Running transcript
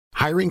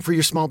Hiring for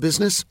your small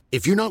business?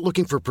 If you're not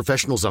looking for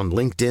professionals on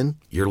LinkedIn,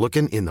 you're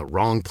looking in the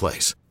wrong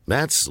place.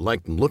 That's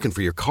like looking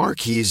for your car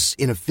keys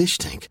in a fish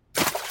tank.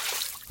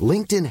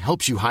 LinkedIn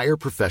helps you hire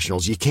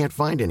professionals you can't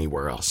find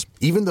anywhere else,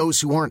 even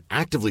those who aren't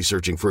actively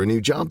searching for a new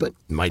job but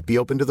might be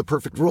open to the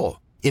perfect role.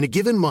 In a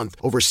given month,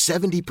 over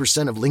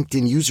 70% of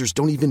LinkedIn users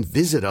don't even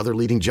visit other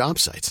leading job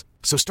sites.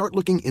 So start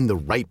looking in the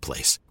right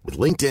place. With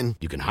LinkedIn,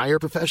 you can hire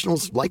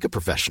professionals like a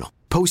professional.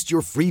 Post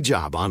your free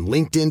job on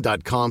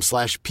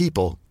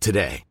linkedin.com/people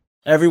today.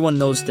 Everyone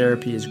knows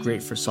therapy is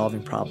great for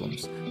solving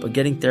problems, but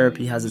getting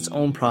therapy has its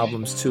own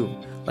problems too,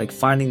 like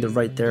finding the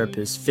right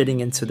therapist,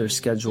 fitting into their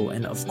schedule,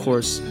 and of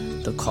course,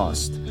 the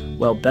cost.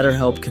 Well,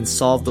 BetterHelp can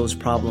solve those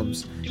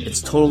problems. It's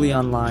totally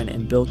online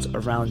and built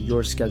around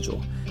your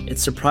schedule.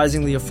 It's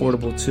surprisingly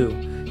affordable too.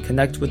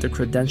 Connect with a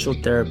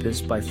credentialed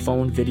therapist by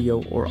phone,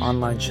 video, or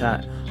online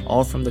chat,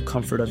 all from the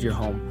comfort of your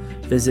home.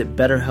 Visit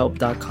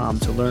BetterHelp.com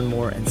to learn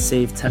more and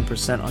save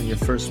 10% on your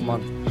first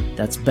month.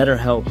 That's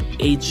BetterHelp,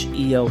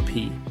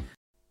 H-E-L-P.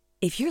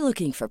 If you're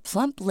looking for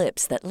plump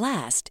lips that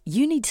last,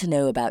 you need to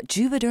know about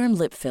Juvederm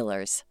lip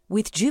fillers.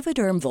 With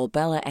Juvederm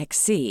Volbella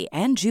XC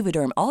and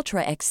Juvederm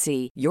Ultra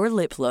XC, your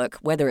lip look,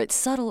 whether it's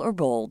subtle or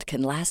bold,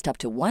 can last up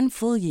to 1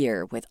 full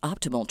year with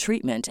optimal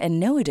treatment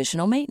and no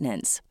additional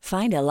maintenance.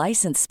 Find a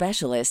licensed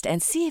specialist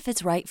and see if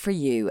it's right for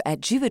you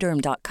at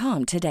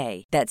Juvederm.com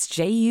today. That's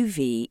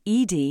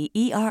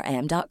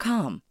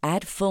JUVEDERM.com.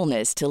 Add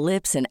fullness to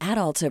lips in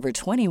adults over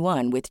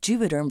 21 with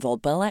Juvederm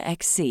Volbella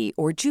XC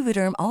or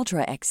Juvederm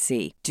Ultra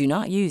XC. Do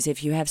not use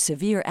if you have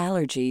severe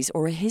allergies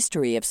or a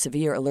history of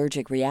severe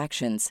allergic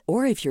reactions,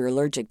 or if you're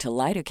allergic to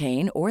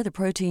lidocaine or the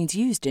proteins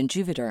used in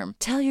Juvederm.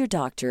 Tell your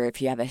doctor if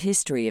you have a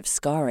history of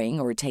scarring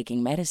or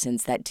taking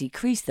medicines that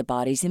decrease the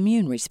body's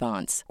immune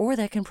response or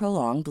that can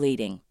prolong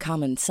bleeding.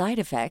 Common side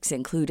effects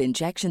include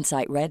injection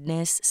site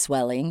redness,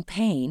 swelling,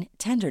 pain,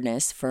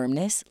 tenderness,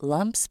 firmness,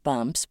 lumps,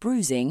 bumps,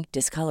 bruising,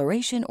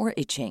 discoloration, or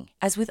itching.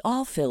 As with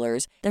all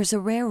fillers, there's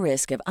a rare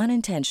risk of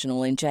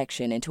unintentional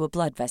injection into a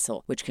blood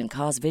vessel, which can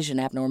cause vision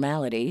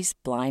abnormalities,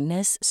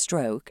 blindness,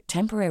 stroke,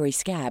 temporary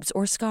scabs,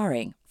 or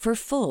scarring. For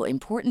full,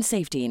 important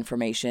safety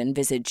information,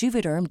 visit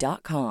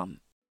Juvederm.com.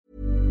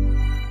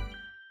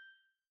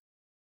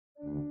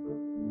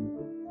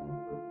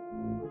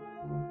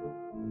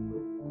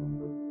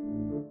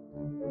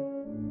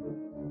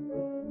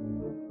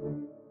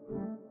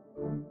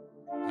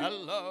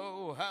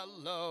 Hello,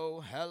 hello,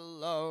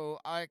 hello.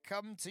 I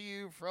come to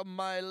you from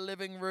my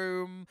living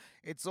room.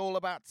 It's all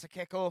about to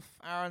kick off.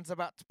 Aaron's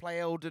about to play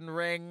Elden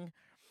Ring.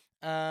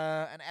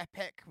 An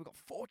epic. We've got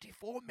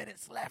 44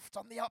 minutes left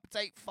on the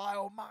update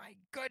file. My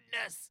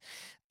goodness.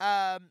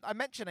 I'm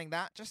mentioning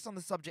that just on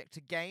the subject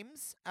of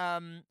games.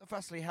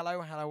 Firstly,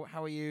 hello.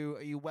 How are you?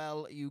 Are you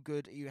well? Are you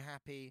good? Are you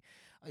happy?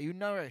 Are you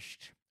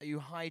nourished? Are you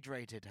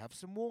hydrated? Have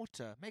some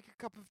water. Make a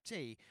cup of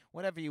tea.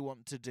 Whatever you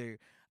want to do.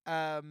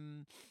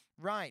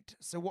 Right,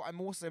 so what I'm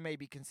also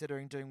maybe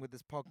considering doing with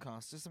this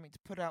podcast is something to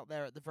put out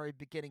there at the very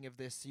beginning of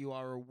this so you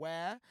are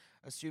aware,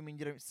 assuming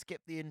you don't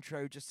skip the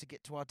intro just to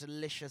get to our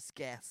delicious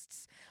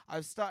guests.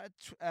 I've started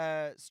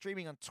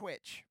streaming on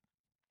Twitch.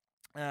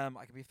 I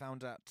can be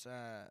found at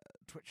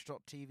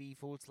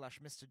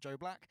twitch.tv/Mr. Joe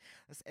Black.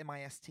 That's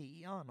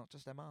MISTER, not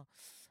just MR.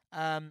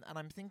 And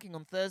I'm thinking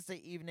on Thursday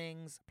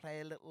evenings,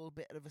 play a little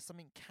bit of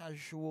something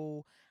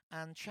casual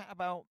and chat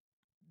about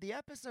the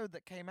episode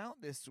that came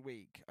out this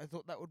week. I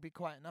thought that would be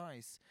quite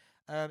nice.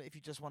 If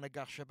you just want to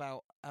gush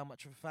about how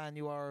much of a fan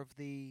you are of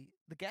the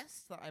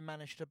guests that I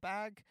managed to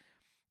bag,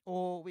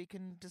 or we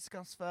can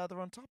discuss further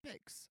on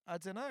topics. I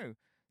don't know.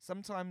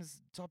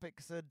 Sometimes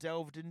topics are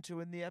delved into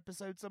in the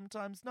episode,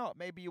 sometimes not.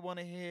 Maybe you want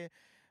to hear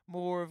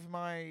more of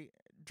my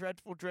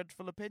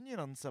dreadful opinion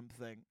on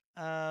something.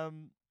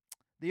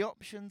 The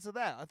options are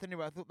there.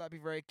 Anyway, I thought that'd be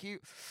very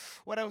cute.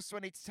 What else do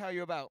I need to tell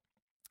you about?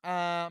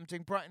 I'm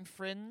doing Brighton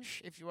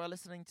Fringe. If you are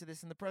listening to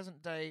this in the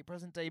present day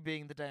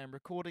being the day I'm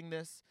recording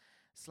this,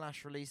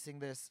 / releasing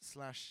this, /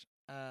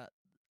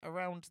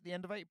 around the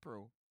end of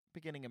April,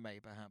 beginning of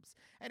May perhaps.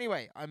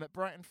 Anyway, I'm at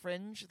Brighton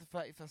Fringe, the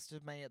 31st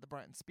of May at the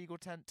Brighton Spiegel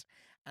tent,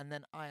 and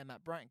then I am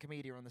at Brighton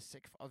Comedia on the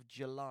 6th of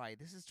July.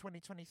 This is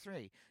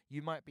 2023.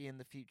 You might be in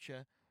the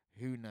future.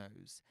 Who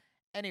knows?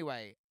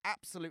 Anyway,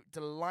 absolute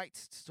delight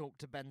to talk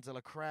to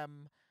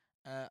BenDeLaCreme.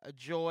 A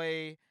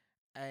joy,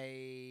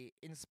 a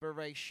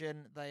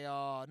inspiration. They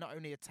are not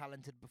only a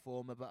talented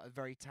performer, but a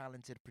very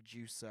talented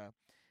producer.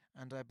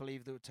 And I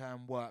believe the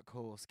term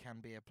workhorse can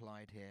be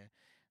applied here.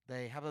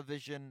 They have a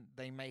vision,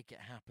 they make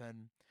it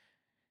happen.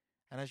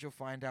 And as you'll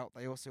find out,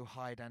 they also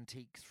hide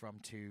antiques from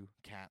 2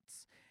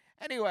 cats.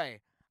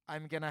 Anyway,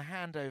 I'm going to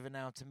hand over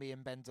now to me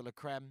and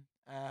BenDeLaCreme.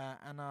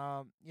 And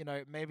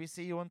maybe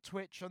see you on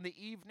Twitch on the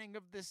evening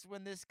of this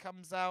when this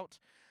comes out.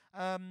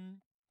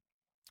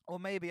 Or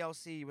maybe I'll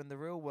see you in the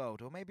real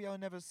world. Or maybe I'll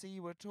never see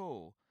you at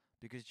all.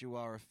 Because you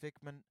are a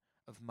figment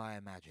of my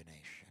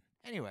imagination.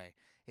 Anyway,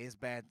 here's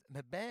Bear.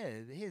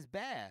 Here's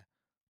Bear.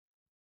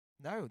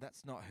 No,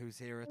 that's not who's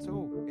here at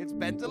all. It's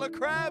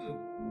BenDeLaCreme!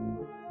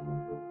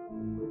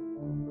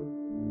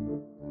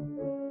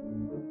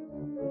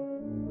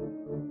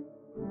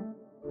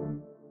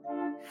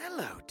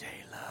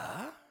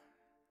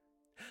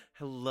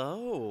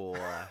 Hello.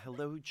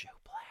 Hello, Joe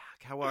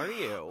Black. How are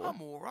you?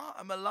 I'm all right.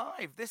 I'm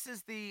alive. This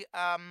is the,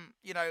 I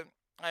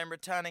am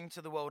returning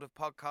to the world of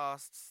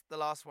podcasts. The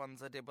last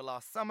ones I did were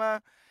last summer,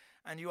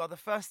 and you are the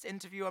first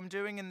interview I'm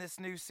doing in this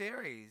new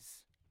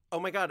series. Oh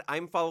my God,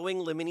 I'm following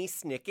Lemony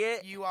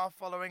Snicket. You are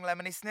following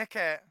Lemony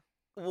Snicket.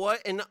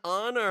 What an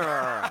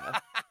honor.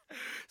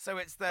 So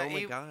it's the, Oh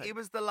my God. he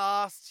was the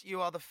last,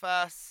 you are the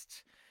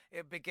first.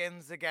 It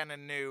begins again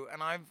anew,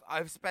 and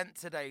I've spent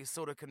today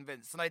sort of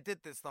convinced, and I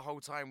did this the whole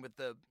time with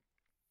the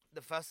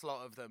first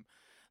lot of them,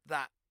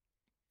 that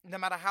no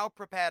matter how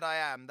prepared I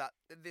am, that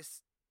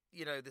this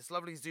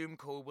lovely Zoom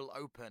call will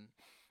open,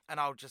 and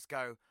I'll just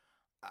go,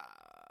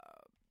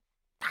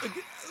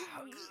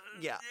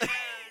 Yeah.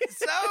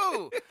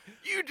 So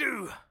you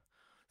do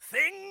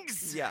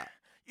things, Yeah.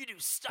 you do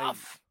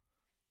stuff.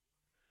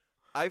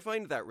 I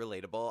find that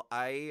relatable.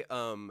 I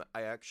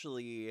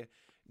actually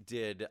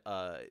did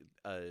a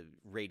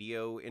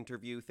radio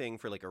interview thing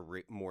for like a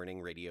morning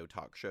radio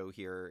talk show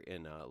here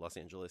in Los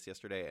Angeles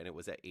yesterday, and it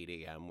was at 8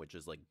 a.m., which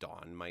is like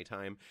dawn my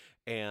time,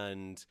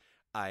 and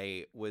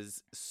I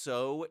was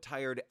so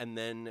tired, and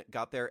then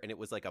got there, and it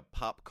was like a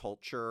pop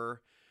culture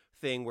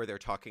thing where they're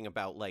talking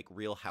about like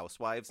Real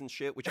Housewives and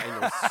shit, which I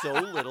know so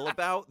little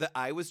about, that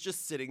I was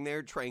just sitting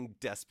there trying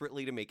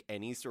desperately to make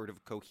any sort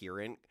of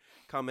coherent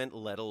comment,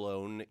 let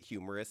alone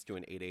humorous, to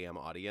an 8 a.m.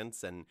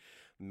 audience. And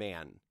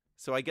man,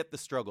 so I get the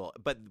struggle.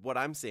 But what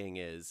I'm saying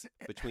is,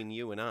 between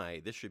you and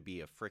I, this should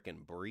be a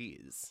frickin'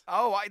 breeze.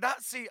 Oh,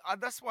 that's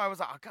why I was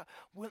like,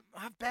 we'll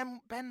have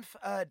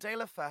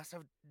BenDeLa first,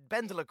 have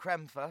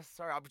BenDeLaCreme first.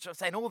 Sorry, I'm just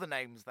saying all the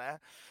names there.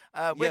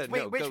 Which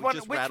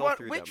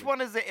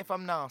one is it if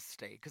I'm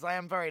nasty? Because I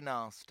am very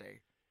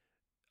nasty.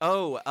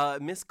 Oh,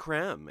 Miss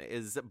Creme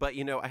is, but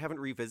I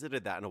haven't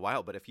revisited that in a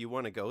while. But if you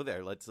want to go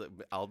there,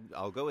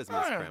 I'll go as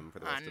Miss Creme for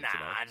the rest of today.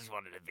 I just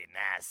wanted to be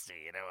nasty.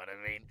 You know what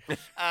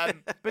I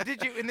mean? But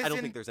did you? I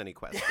don't think there's any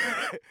question.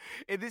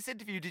 In this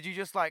interview, did you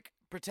just like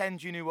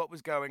pretend you knew what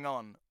was going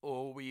on,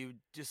 or were you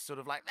just sort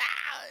of like,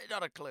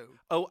 not a clue?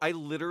 Oh, I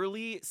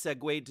literally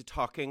segued to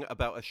talking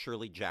about a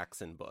Shirley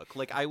Jackson book.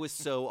 Like, I was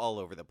so all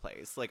over the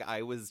place. Like,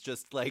 I was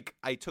just like,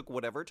 I took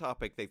whatever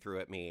topic they threw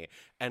at me,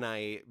 and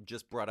I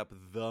just brought up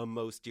the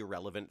most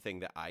irrelevant thing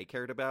that I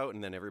cared about,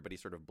 and then everybody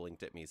sort of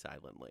blinked at me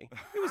silently.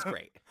 It was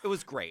great. It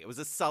was great. It was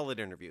a solid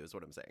interview, is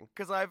what I'm saying.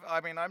 Because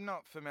I'm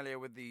not familiar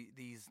with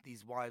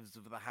these wives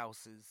of the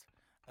houses,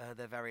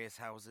 their various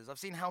houses. I've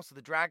seen House of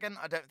the Dragon.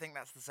 I don't think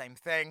that's the same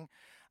thing.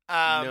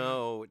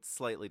 No, it's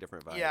slightly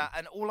different vibe. Yeah,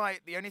 and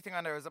the only thing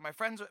I know is that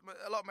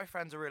a lot of my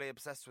friends are really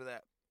obsessed with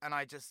it, and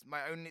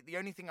the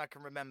only thing I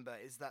can remember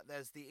is that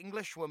there's the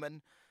English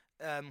woman,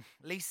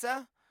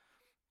 Lisa,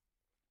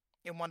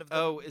 in one of the.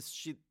 Oh, is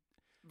she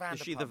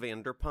the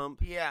Vanderpump?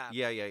 Yeah.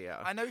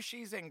 Yeah. I know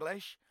she's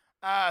English.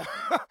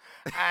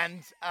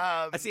 And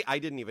I see. I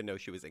didn't even know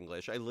she was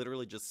English. I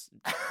literally just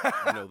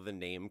know the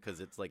name because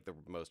it's like the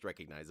most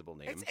recognizable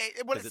name.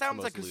 It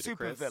sounds like a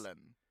supervillain.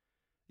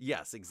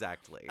 Yes,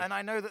 exactly. And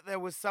I know that there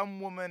was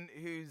some woman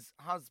whose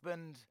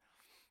husband,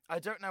 I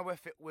don't know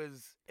if it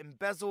was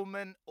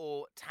embezzlement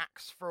or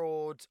tax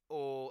fraud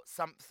or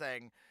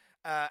something.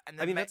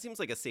 That seems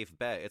like a safe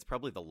bet. It's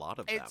probably the lot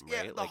of them,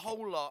 right? Yeah, the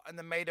whole lot, and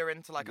then made her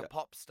into like a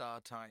pop star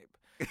type.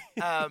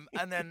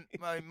 And then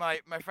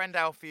my friend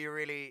Alfie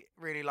really,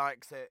 really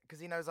likes it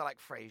because he knows I like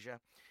Frasier.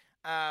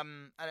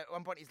 And at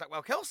one point he's like,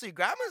 well, Kelsey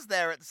Grammer's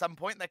there at some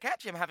point. They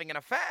catch him having an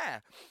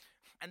affair.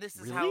 And this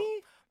is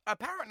really? how...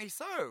 Apparently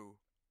so.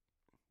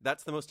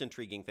 That's the most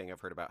intriguing thing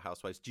I've heard about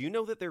Housewives. Do you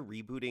know that they're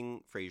rebooting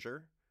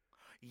Frasier?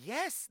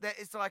 Yes, there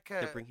is like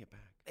They're bringing it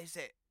back. Is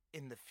it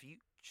in the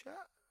future?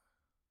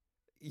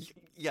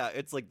 Yeah,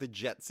 it's like the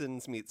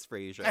Jetsons meets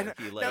Frasier.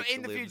 No,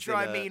 in the future,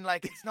 I mean,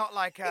 like it's not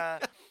like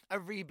a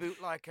reboot,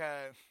 like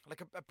a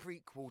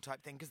prequel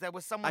type thing. Because there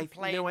was someone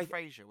playing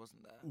Frasier,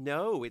 wasn't there?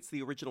 No, it's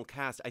the original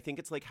cast. I think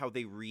it's like how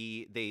they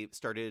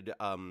started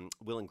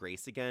Will and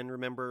Grace again.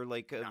 Remember,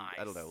 like nice.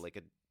 I don't know, like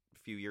a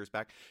few years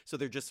back. So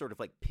they're just sort of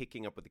like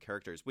picking up with the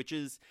characters, which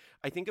is,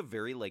 I think, a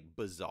very like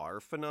bizarre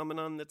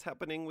phenomenon that's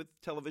happening with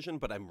television.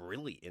 But I'm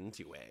really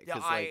into it. Yeah,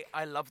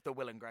 I love the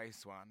Will and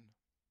Grace one.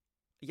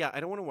 Yeah,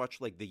 I don't want to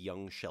watch like the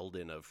young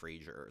Sheldon of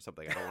Frasier or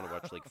something. I don't want to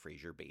watch like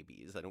Frasier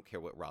babies. I don't care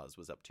what Roz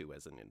was up to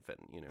as an infant,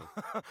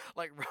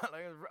 like,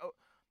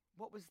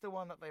 what was the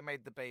one that they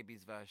made the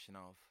babies version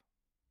of?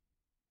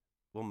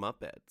 Well,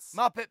 Muppets.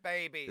 Muppet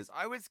Babies.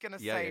 I was going to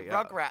say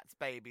Rugrats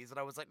Babies, and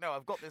I was like, no,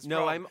 I've got this wrong.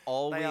 No, I'm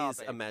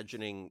always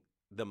imagining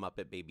the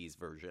Muppet Babies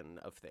version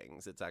of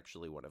things. It's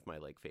actually one of my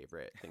like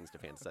favorite things to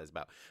fantasize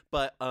about.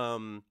 But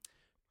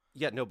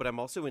but I'm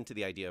also into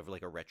the idea of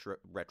like a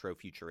retro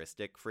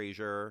futuristic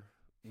Frasier,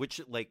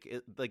 which like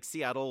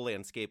Seattle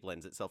landscape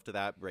lends itself to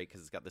that, right? Because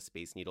it's got the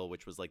Space Needle,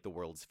 which was like the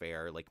World's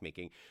Fair, like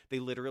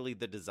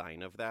the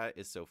design of that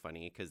is so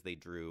funny because they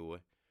drew,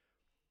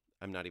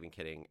 I'm not even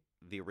kidding,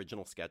 the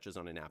original sketch is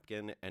on a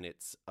napkin, and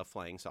it's a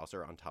flying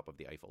saucer on top of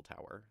the Eiffel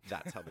Tower.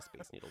 That's how the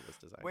Space Needle was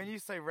designed. When you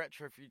say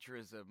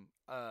retrofuturism,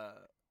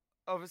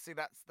 obviously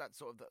that's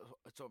sort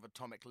of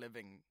atomic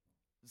living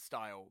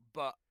style,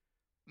 but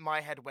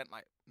my head went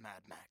like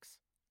Mad Max,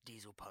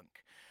 Diesel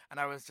Punk. And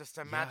I was just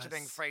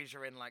imagining Yes.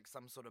 Frasier in like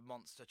some sort of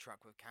monster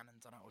truck with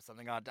cannons on it or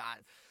something. I'd die.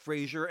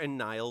 Frasier and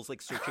Niles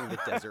like searching the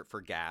desert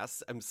for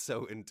gas. I'm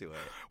so into it.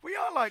 We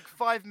are like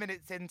 5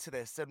 minutes into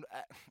this and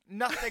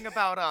nothing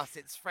about us.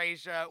 It's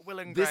Frasier, Will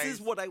and Grace.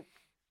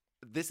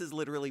 This is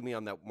literally me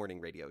on that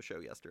morning radio show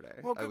yesterday.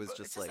 Well, I was it's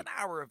just just like, an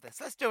hour of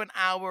this. Let's do an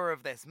hour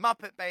of this.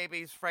 Muppet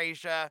Babies,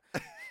 Frasier,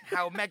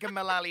 how Megan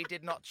Mullally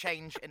did not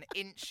change an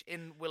inch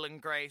in Will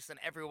and Grace and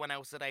everyone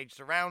else had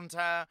aged around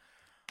her.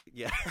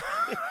 yeah.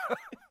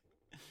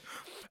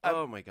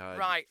 Oh my God.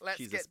 Right,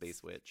 She's a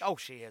space witch. Oh,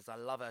 she is. I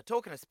love her.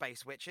 Talking of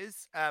space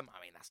witches, I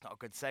mean, that's not a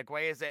good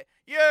segue, is it?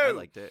 You! I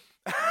liked it.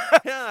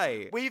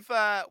 Hi. We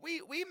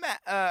met,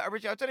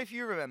 originally, I don't know if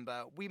you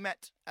remember, we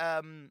met,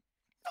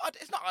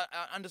 it's not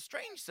under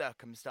strange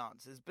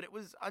circumstances, but it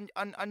was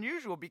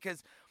unusual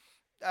because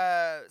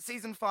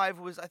season 5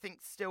 was, I think,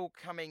 still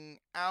coming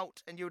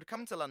out, and you would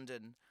come to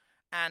London,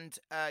 and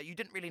you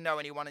didn't really know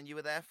anyone, and you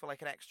were there for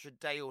like an extra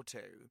day or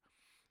two.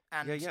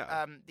 And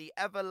the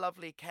ever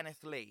lovely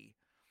Kenneth Lee,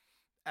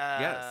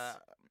 Yes.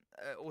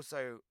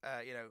 also,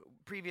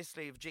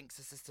 previously of Jinx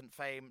assistant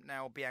fame,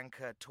 now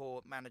Bianca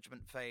tour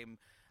management fame,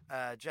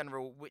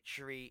 general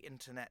witchery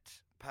internet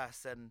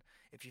person.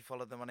 If you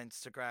follow them on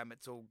Instagram,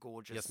 it's all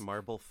gorgeous. Yes,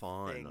 Marble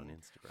Fawn on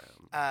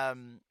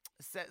Instagram.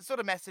 Sort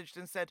of messaged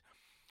and said,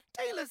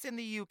 Taylor's in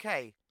the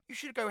UK. You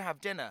should go have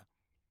dinner.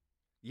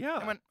 Yeah.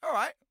 I went, all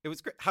right. It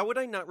was great. How would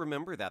I not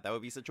remember that? That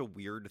would be such a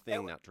weird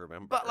thing not to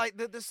remember. But like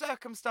the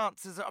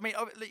circumstances, I mean,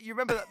 you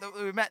remember that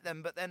we met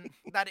them, but then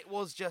that it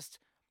was just,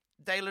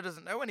 Taylor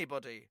doesn't know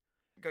anybody.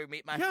 Go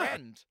meet my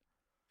friend.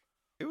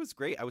 It was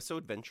great. I was so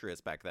adventurous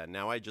back then.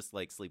 Now I just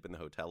like sleep in the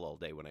hotel all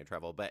day when I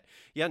travel. But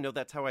yeah, no,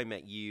 that's how I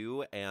met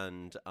you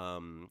and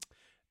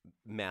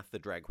Math, the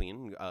drag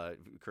queen,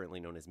 currently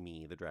known as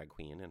Me, the drag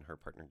queen, and her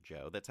partner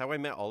Joe. That's how I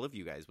met all of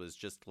you guys, was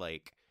just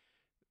like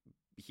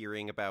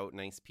hearing about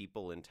nice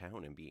people in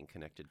town and being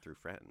connected through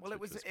friends. Well,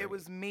 it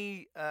was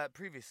me,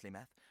 previously,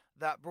 Meth,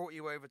 that brought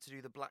you over to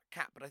do the Black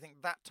Cat, but I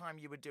think that time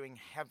you were doing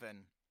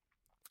Heaven.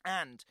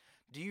 And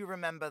do you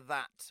remember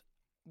that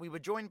we were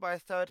joined by a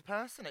third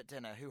person at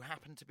dinner who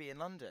happened to be in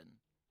London?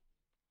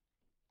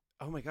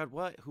 Oh my God,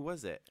 what? Who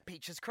was it?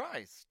 Peaches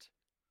Christ.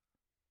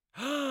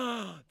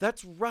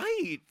 That's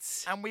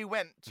right. And we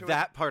went to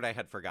that part I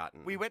had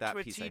forgotten. We went that to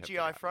a piece I had TGI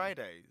forgotten.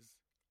 Fridays.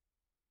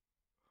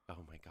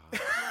 Oh my God.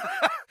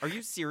 Are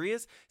you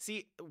serious?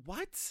 See,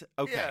 what?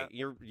 Okay,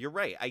 Yeah. you're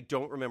right. I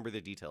don't remember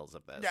the details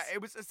of this. Yeah,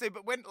 it was. See,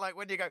 but when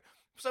you go,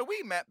 so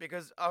we met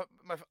because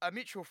a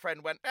mutual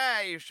friend went,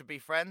 you should be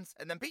friends,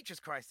 and then Peaches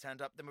Christ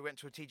turned up. Then we went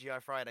to a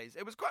TGI Fridays.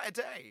 It was quite a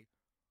day.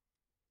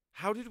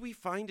 How did we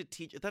find a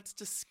teacher? That's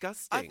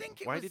disgusting. I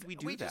think Why did we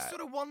do that? We just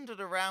sort of wandered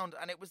around,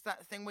 and it was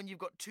that thing when you've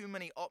got too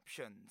many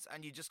options,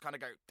 and you just kind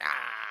of go,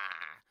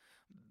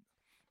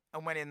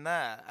 and went in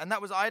there. And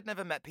that was, I'd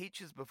never met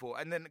Peaches before,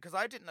 and then because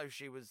I didn't know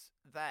she was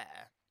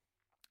there.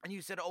 And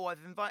you said,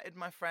 I've invited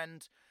my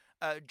friend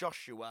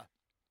Joshua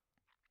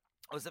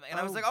or something. And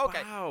I was like,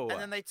 okay. Wow. And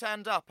then they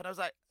turned up, and I was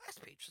like, that's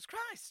Peaches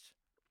Christ.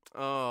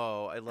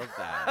 Oh, I love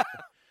that.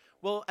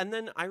 Well, and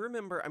then I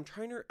remember,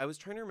 I was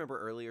trying to remember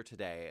earlier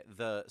today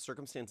the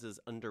circumstances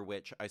under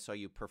which I saw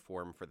you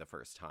perform for the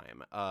first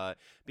time.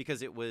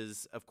 Because it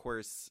was, of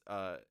course,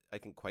 I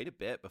think quite a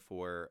bit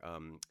before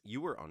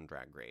you were on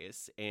Drag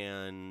Race.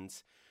 And,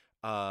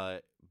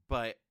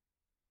 but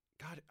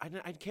God,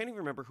 I can't even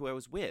remember who I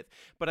was with,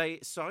 but I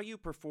saw you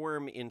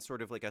perform in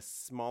sort of like a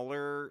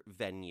smaller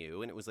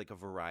venue, and it was like a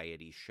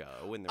variety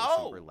show, and there was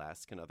some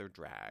burlesque and other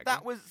drag.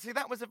 That was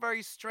a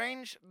very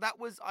strange.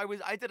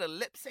 I did a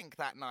lip sync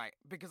that night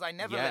because I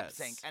never lip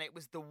sync, and it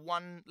was the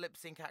one lip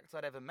sync act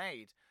I'd ever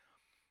made.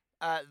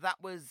 That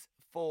was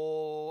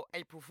for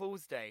April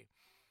Fool's Day,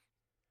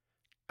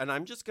 and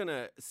I'm just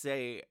gonna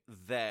say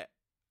that,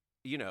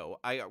 you know,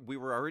 we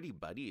were already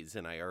buddies,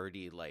 and I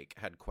already like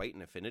had quite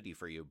an affinity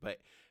for you, but.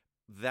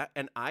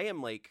 And I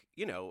am like,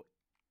 you know,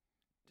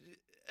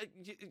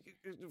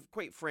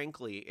 quite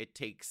frankly, it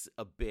takes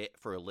a bit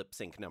for a lip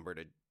sync number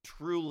to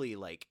truly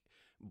like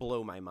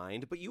blow my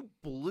mind. But you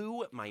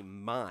blew my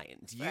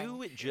mind.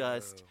 You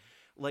just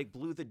like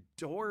blew the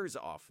doors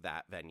off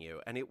that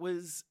venue, and it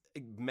was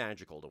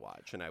magical to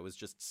watch. And I was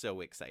just so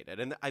excited.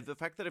 And the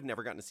fact that I've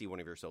never gotten to see one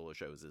of your solo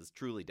shows is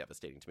truly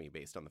devastating to me,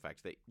 based on the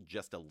fact that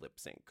just a lip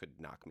sync could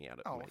knock me out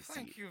of my seat.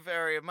 Thank you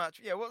very much.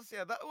 Yeah,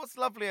 what's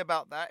lovely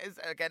about that is,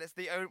 again, it's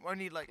the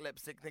only like lip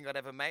sync thing I'd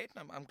ever made.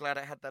 I'm glad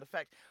it had that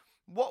effect.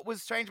 What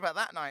was strange about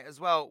that night as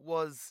well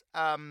was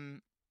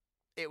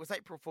it was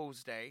April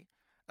Fool's Day,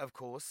 of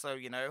course, so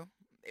you know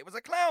it was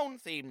a clown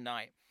themed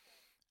night,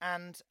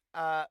 and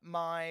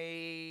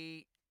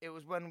it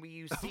was when we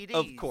used CDs.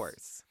 Of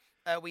course.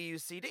 We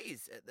used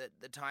CDs at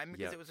the time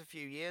because it was a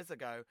few years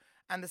ago,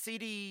 and the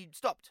CD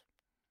stopped.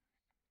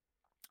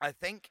 I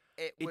think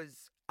it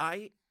was.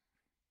 I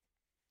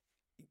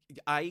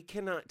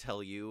cannot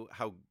tell you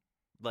how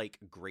like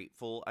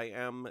grateful I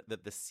am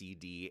that the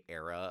CD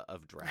era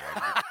of drag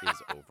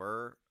is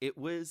over. It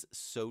was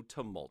so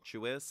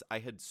tumultuous. I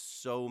had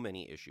so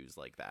many issues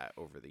like that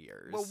over the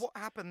years. Well, what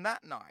happened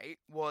that night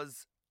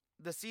was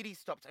the CD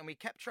stopped and we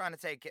kept trying to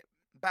take it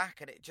back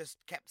and it just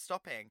kept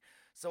stopping.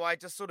 So I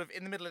just sort of,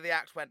 in the middle of the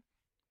act, went,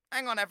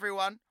 hang on,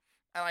 everyone.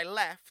 And I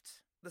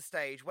left the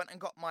stage, went and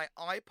got my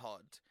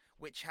iPod,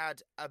 which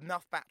had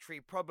enough battery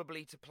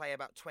probably to play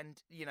about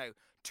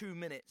 2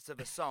 minutes of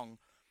a song.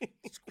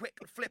 Just quick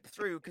flip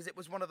through, because it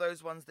was one of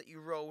those ones that you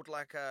rolled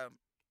like a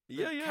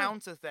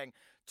counter thing.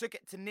 Took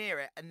it to near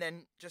it and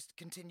then just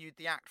continued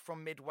the act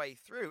from midway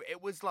through.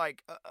 It was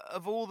like,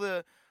 of all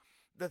the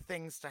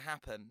things to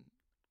happen.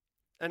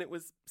 And it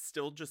was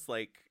still just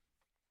like,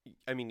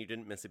 I mean, you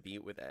didn't miss a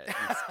beat with it.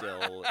 It's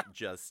still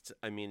just,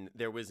 I mean,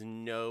 there was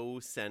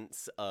no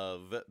sense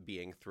of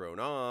being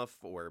thrown off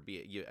or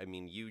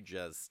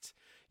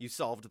you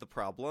solved the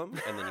problem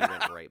and then you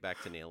went right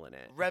back to nailing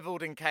it.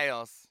 Reveled in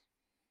chaos.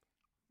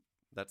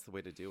 That's the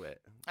way to do it.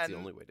 It's the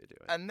only way to do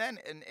it. And then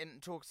in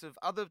talks of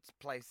other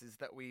places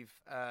that we've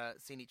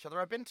seen each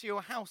other, I've been to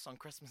your house on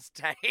Christmas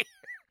Day.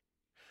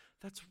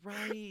 That's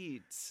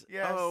right.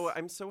 Yes. Oh,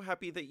 I'm so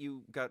happy that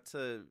you got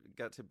to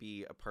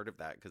be a part of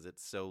that, because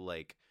it's so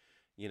like,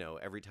 you know,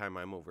 every time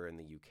I'm over in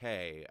the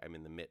UK, I'm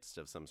in the midst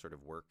of some sort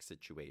of work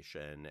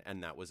situation,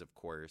 and that was, of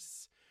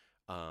course,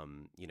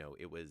 you know,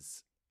 it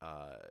was,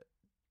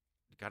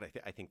 God,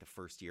 I think the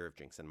first year of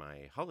Jinx and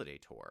my holiday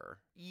tour.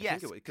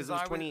 Yes, because it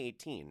was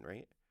 2018,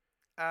 right?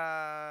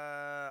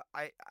 I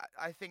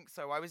think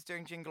so. I was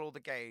doing Jingle All the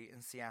Gay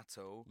in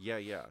Seattle.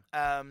 Yeah.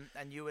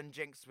 And you and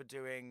Jinx were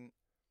doing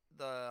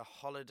the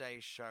holiday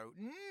show.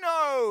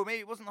 No, maybe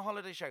it wasn't the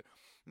holiday show.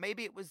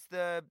 Maybe it was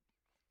the...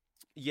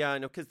 Yeah,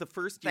 no, because the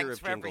first year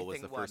Thanks of Jingle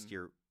was the first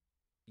year...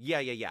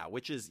 Yeah,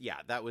 which is,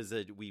 that was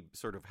we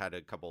sort of had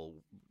a couple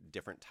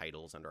different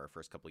titles under our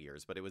first couple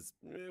years, but it was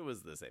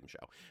the same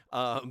show.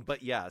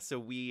 But yeah, so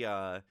we...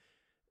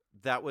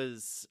 that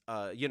was,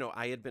 you know,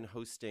 I had been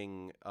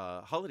hosting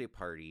holiday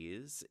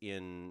parties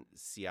in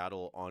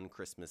Seattle on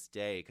Christmas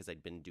Day, because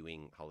I'd been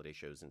doing holiday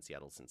shows in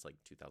Seattle since like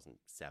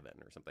 2007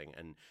 or something.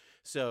 And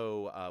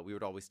so we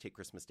would always take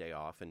Christmas Day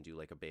off and do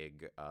like a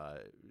big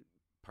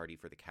party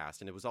for the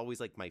cast. And it was always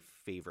like my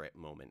favorite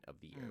moment of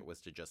the year was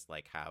to just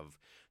like have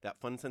that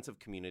fun sense of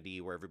community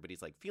where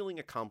everybody's like feeling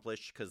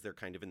accomplished because they're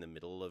kind of in the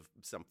middle of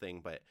something,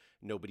 but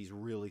nobody's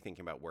really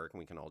thinking about work, and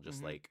we can all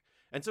just like...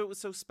 And so it was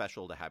so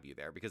special to have you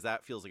there, because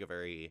that feels like a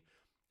very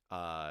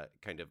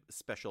kind of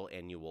special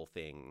annual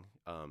thing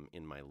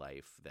in my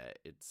life, that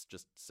it's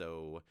just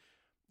so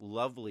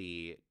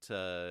lovely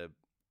to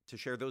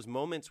share those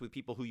moments with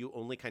people who you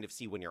only kind of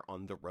see when you're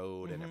on the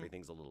road and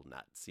everything's a little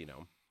nuts, you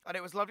know? And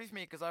it was lovely for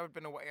me because I'd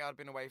been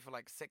away for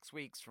like 6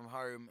 weeks from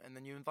home, and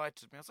then you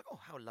invited me. I was like, oh,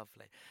 how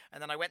lovely.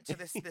 And then I went to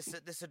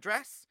this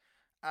address,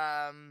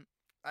 and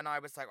I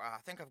was like, I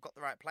think I've got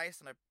the right place,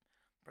 and I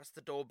pressed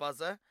the door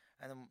buzzer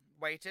and then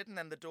waited, and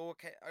then the door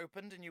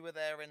opened and you were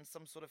there in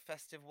some sort of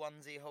festive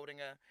onesie holding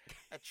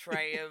a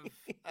tray of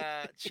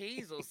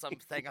cheese or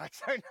something. I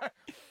don't know.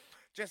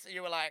 Just,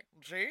 you were like,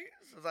 cheese?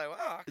 I was like,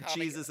 well, I can't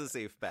cheese eat, is a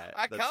safe bet.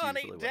 I can't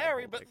eat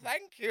dairy, but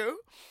thank you.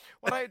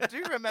 What I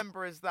do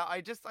remember is that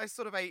I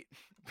sort of ate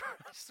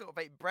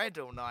bread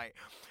all night.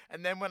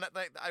 And then when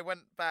I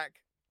went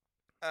back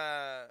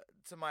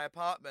to my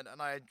apartment,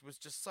 and I was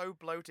just so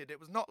bloated, it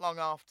was not long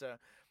after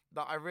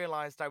that I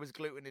realised I was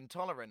gluten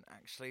intolerant,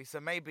 actually. So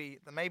maybe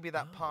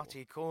that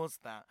party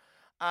caused that.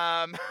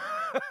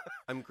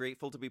 I'm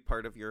grateful to be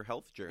part of your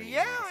health journey.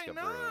 Yeah, I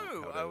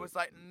know. I was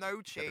like,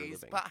 no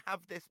cheese, but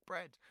have this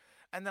bread.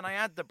 And then I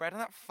had the bread,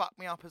 and that fucked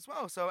me up as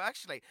well. So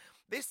actually,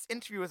 this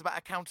interview was about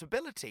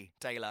accountability,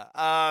 Taylor.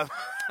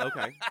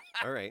 Okay,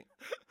 all right.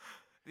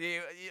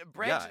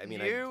 Bread, yeah, I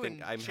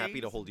mean, I'm cheese.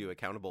 Happy to hold you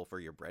accountable for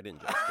your bread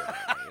ingestion.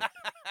 Right?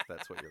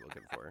 That's what you're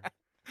looking for.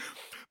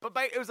 But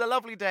mate, it was a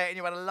lovely day, and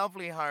you had a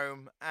lovely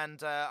home,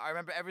 and I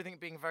remember everything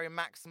being very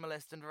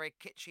maximalist and very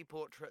kitschy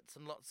portraits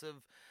and lots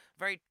of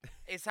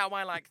it's how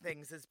I like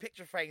things, as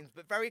picture frames,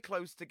 but very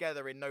close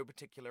together in no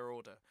particular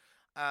order.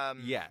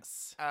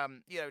 Yes.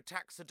 You know,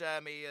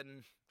 taxidermy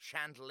and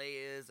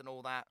chandeliers and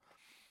all that.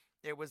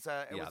 It was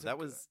a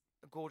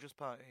gorgeous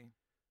party.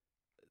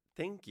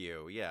 Thank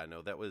you. Yeah,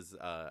 no, that was,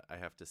 I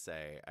have to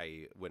say,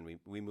 when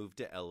we moved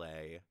to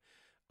LA,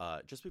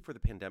 just before the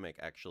pandemic,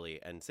 actually,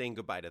 and saying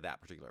goodbye to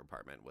that particular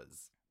apartment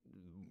was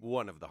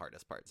one of the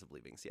hardest parts of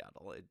leaving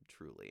Seattle. I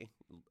truly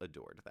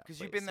adored that place.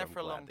 Because you've been there for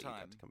a long time.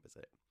 time. Got to come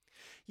visit.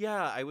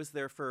 Yeah, I was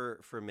there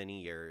for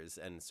many years,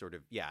 and sort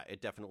of,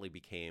 it definitely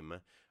became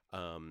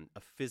a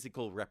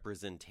physical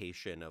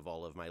representation of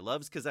all of my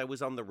loves, because I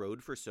was on the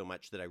road for so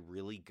much that I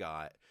really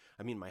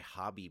my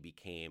hobby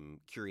became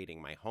curating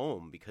my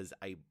home, because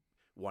I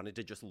wanted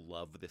to just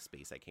love the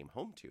space I came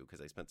home to, because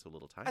I spent so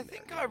little time there. I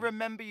think I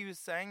remember you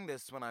saying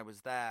this when I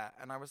was there,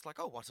 and I was like,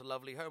 oh, what a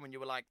lovely home. And you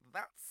were like,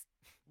 that's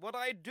what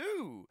I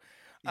do.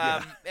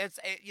 Yeah.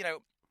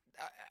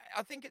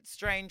 I think it's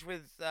strange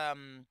with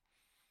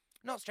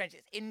not strange,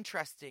 it's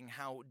interesting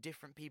how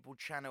different people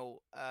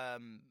channel,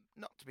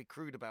 not to be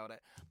crude about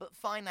it, but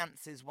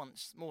finances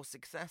once more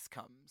success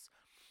comes.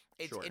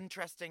 It's Sure.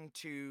 interesting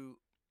to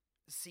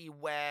see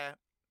where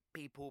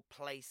people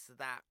place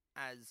that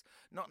as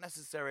not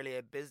necessarily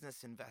a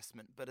business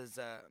investment, but as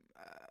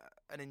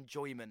an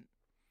enjoyment.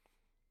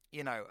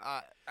 You know,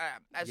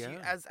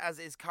 as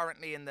is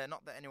currently in the,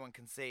 not that anyone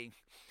can see,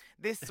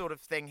 this sort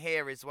of thing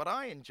here is what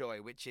I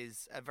enjoy, which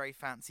is a very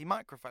fancy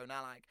microphone.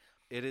 I like.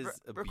 It is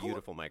a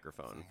beautiful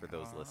microphone for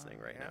those listening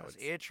right now. It's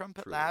Ear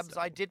Trumpet truly Labs. I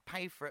stunning. did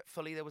pay for it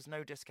fully. There was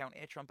no discount.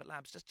 Ear Trumpet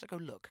Labs. Just to go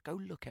look,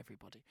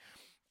 everybody.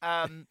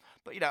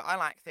 But you know, I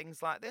like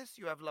things like this.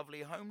 You have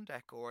lovely home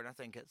decor, and I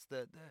think it's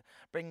the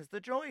brings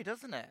the joy,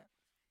 doesn't it?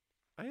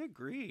 I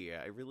agree.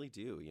 I really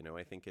do. You know,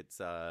 I think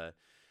it's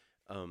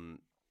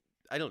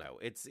I don't know.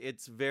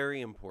 It's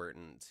very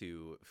important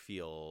to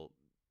feel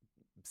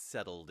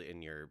settled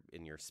in your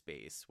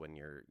space when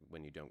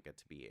you don't get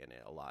to be in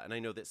it a lot. And I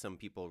know that some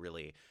people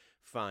really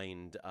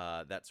find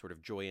that sort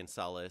of joy and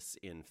solace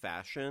in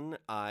fashion.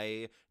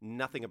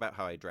 Nothing about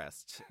how I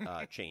dressed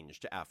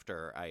changed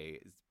after I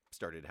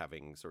started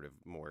having sort of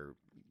more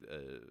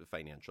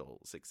financial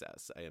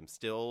success. I am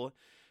still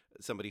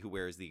somebody who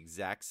wears the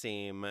exact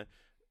same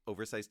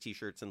oversized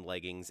t-shirts and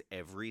leggings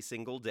every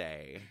single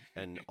day,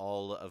 and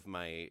all of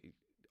my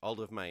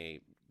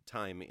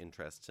time,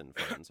 interests, and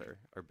funds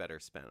are better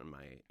spent on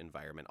my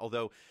environment.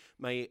 Although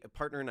my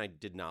partner and I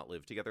did not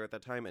live together at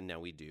that time, and now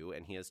we do,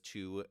 and he has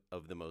two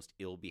of the most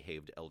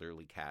ill-behaved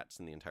elderly cats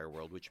in the entire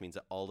world, which means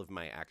that all of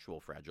my actual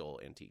fragile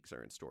antiques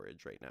are in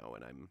storage right now,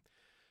 and I'm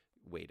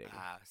waiting.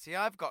 See,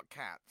 I've got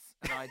cats,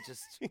 and I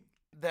just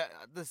the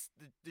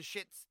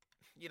shit's,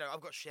 you know,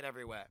 I've got shit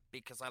everywhere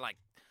because I like,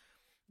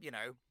 you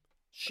know,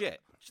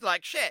 Shit.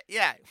 like shit,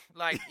 yeah,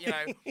 like, you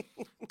know,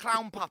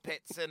 clown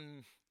puppets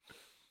and.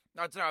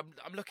 I don't know.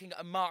 I'm looking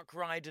at a Mark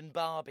Ryden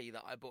Barbie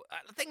that I bought.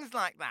 Things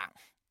like that,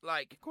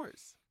 like Of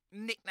course.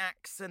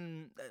 knickknacks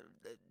and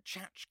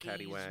tchotchkes.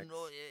 Paddywhacks.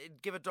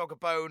 And give a dog a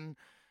bone.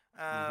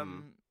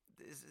 Mhm.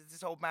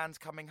 This old man's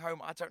coming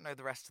home. I don't know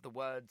the rest of the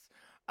words.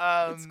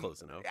 It's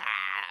close enough.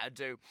 I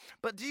do.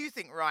 But do you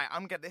think, right,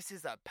 this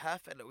is a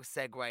perfect little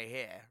segue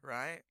here,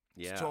 right?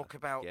 Yeah, To talk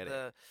about get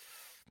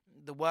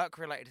the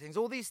work-related things,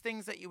 all these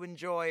things that you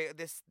enjoy,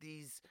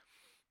 these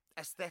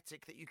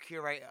aesthetic that you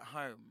curate at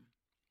home.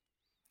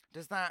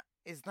 Is that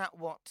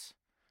what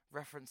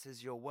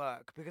references your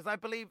work? Because I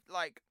believe,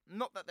 like,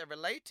 not that they're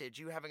related,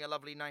 you having a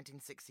lovely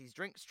 1960s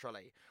drinks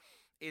trolley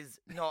is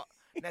not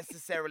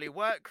necessarily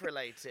work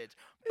related,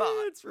 but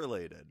it's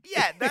related.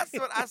 yeah, that's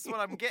what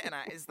I'm getting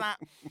at, is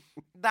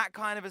that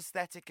kind of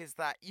aesthetic, is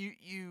that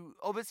you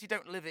obviously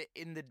don't live it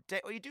in the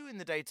day, or you do in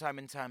the daytime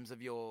in terms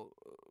of your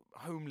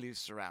homely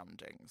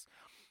surroundings,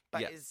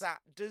 but Yes.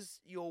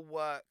 does your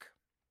work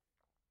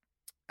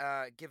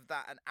give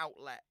that an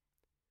outlet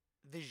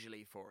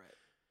visually for it?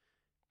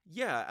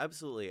 Yeah,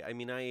 absolutely. I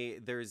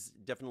mean, there's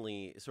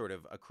definitely sort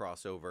of a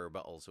crossover,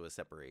 but also a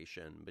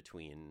separation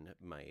between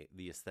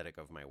the aesthetic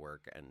of my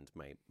work and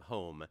my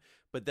home.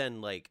 But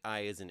then, like,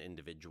 I as an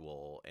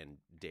individual and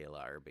Dela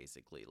are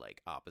basically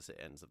like opposite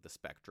ends of the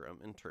spectrum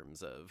in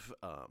terms of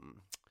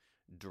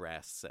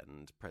dress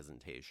and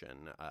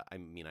presentation. I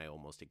mean, I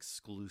almost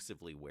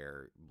exclusively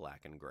wear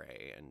black and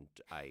gray, and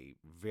I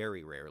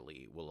very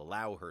rarely will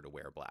allow her to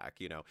wear black,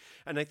 you know.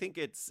 And I think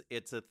it's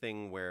a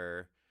thing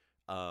where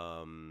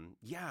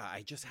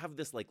I just have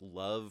this like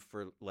love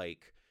for,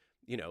 like,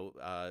 you know,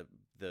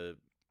 the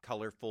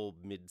colorful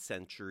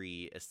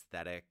mid-century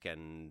aesthetic,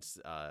 and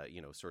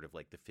you know, sort of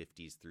like the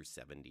 50s through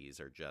 70s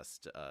are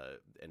just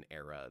an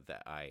era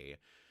that I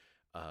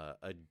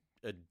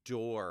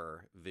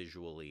adore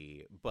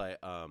visually. But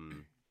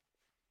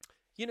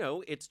you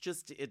know, it's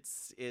just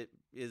it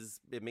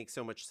makes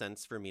so much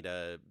sense for me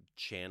to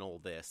channel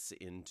this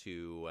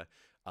into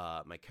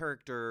my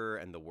character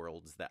and the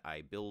worlds that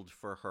I build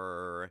for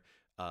her.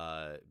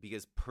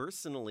 Because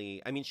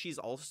personally, I mean, she's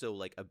also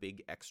like a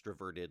big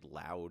extroverted,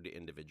 loud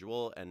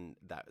individual, and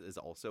that is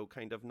also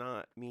kind of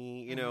not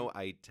me. You know,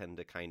 I tend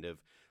to kind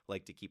of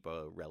like to keep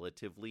a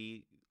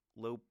relatively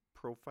low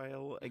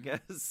profile, I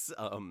guess.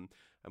 I'm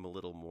a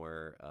little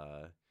more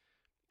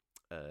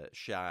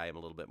shy. I'm a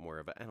little bit more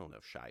of I don't know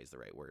if shy is the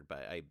right word,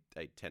 but I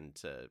tend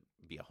to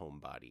be a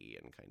homebody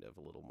and kind of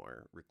a little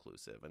more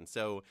reclusive. And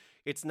so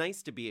it's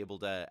nice to be able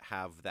to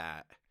have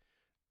that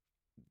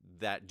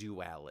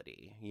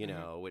duality, you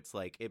know. It's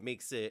like, it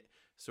makes it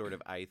sort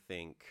of, I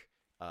think,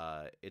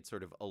 it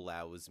sort of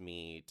allows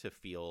me to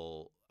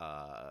feel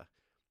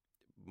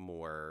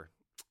more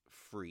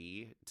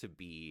free to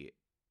be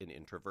an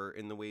introvert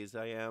in the ways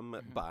I am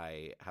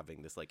by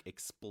having this like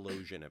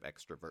explosion of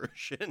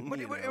extroversion. But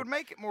it would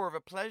make it more of a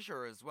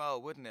pleasure as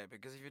well, wouldn't it?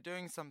 Because if you're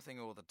doing something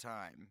all the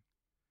time,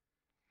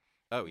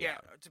 oh yeah,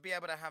 to be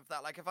able to have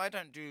that, like, if I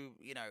don't do,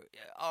 you know,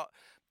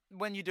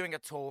 when you're doing a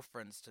tour, for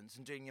instance,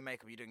 and doing your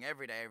makeup, you're doing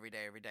every day,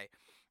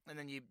 and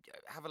then you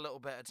have a little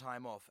bit of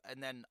time off,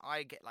 and then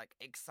I get like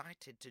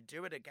excited to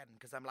do it again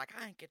because I'm like,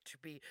 I get to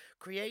be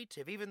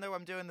creative, even though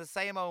I'm doing the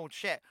same old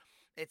shit.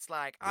 It's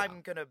like, Yeah.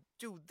 I'm going to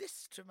do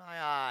this to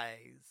my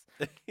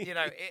eyes. And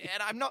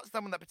I'm not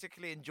someone that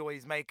particularly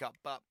enjoys makeup,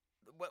 but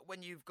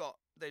when you've got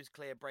those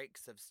clear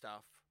breaks of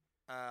stuff,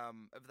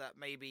 of that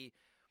maybe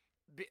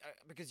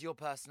because your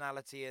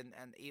personality and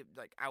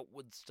like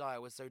outward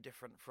style was so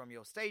different from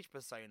your stage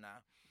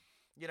persona,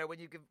 when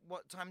you give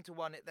what time to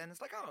one, then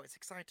it's like, oh, it's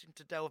exciting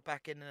to delve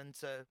back in and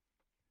to.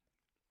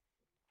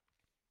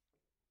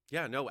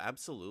 Yeah, no,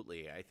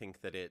 absolutely. I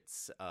think that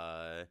it's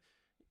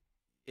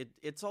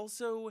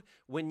also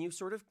when you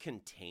sort of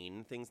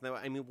contain things. Now,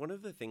 I mean, one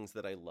of the things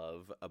that I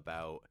love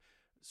about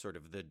sort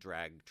of the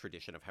drag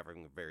tradition of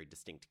having a very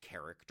distinct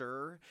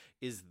character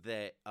is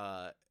that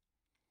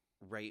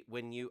right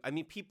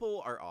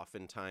people are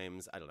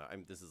oftentimes, I don't know,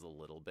 this is a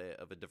little bit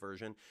of a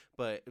diversion,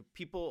 but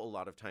people a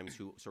lot of times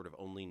who sort of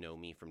only know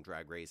me from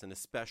Drag Race, and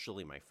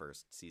especially my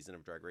first season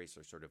of Drag Race,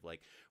 are sort of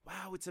like,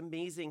 wow, it's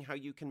amazing how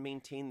you can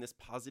maintain this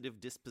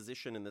positive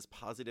disposition and this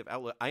positive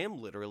outlook. I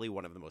am literally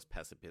one of the most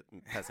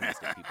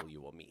pessimistic people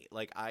you will meet.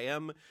 Like, I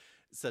am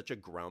such a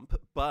grump,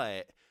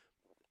 but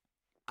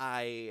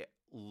I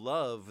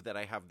love that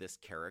I have this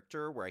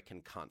character where I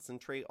can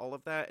concentrate all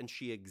of that, and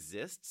she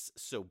exists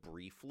so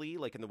briefly.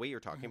 Like, in the way you're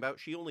talking about,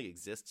 she only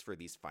exists for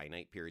these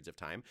finite periods of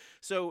time.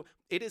 So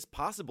it is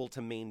possible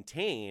to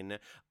maintain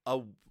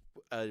a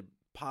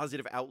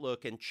positive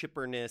outlook and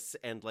chipperness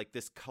and like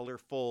this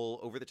colorful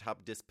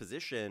over-the-top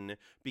disposition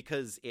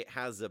because it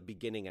has a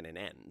beginning and an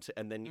end.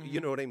 And then, you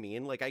know what I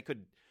mean? Like,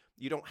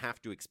 you don't have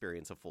to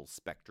experience a full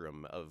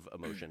spectrum of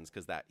emotions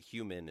because that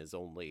human is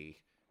only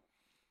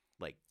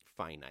like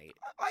finite.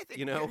 I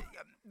think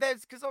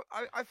there's, because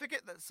I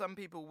forget that some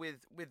people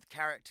with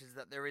characters,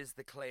 that there is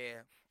the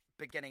clear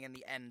beginning and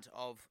the end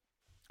of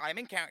I'm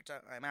in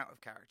character, I'm out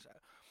of character.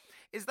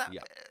 Is that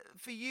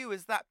for you?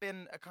 Has that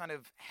been a kind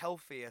of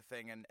healthier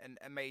thing and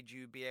made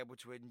you be able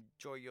to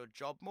enjoy your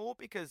job more?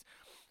 Because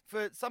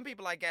for some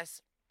people, I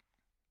guess,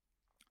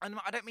 and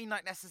I don't mean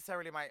like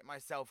necessarily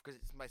myself, because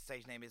my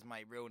stage name is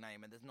my real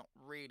name, and there's not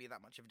really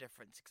that much of a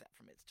difference except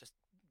from it's just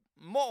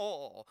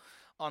more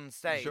on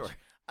stage. Sure.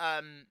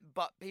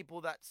 But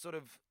people that sort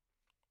of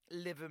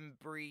live and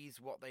breathe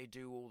what they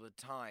do all the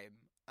time,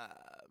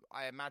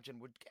 I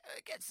imagine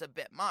gets a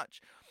bit much.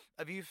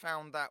 Have you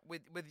found that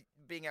with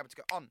being able to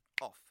go on,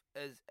 off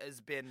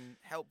has been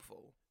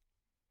helpful?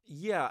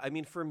 Yeah, I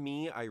mean, for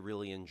me, I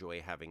really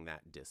enjoy having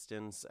that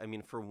distance. I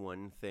mean, for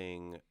one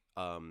thing,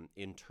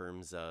 in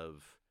terms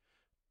of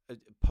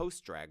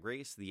post Drag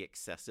Race, the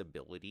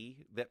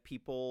accessibility that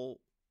people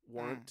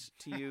want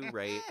to you,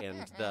 right?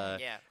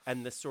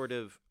 And the sort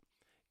of,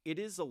 it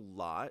is a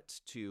lot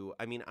to,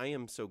 I mean, I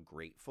am so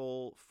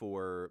grateful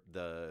for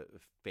the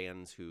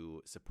fans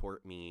who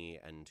support me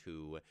and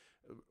who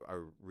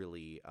are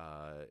really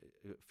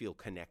feel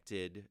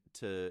connected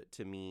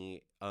to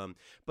me.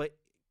 But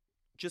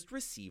just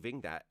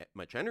receiving that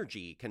much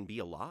energy can be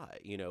a lot,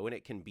 and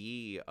it can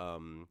be,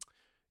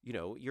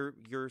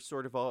 you're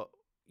sort of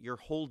you're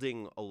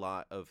holding a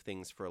lot of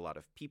things for a lot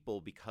of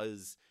people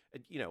because,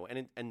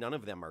 and none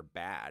of them are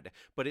bad,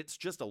 but it's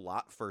just a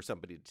lot for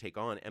somebody to take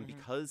on. And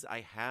because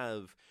I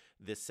have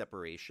this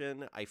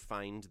separation, I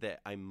find that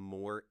I'm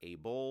more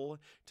able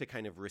to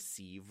kind of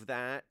receive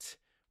that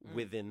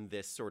within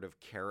this sort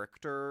of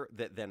character,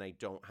 that then I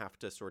don't have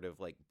to sort of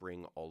like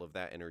bring all of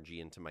that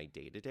energy into my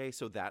day to day.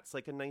 So that's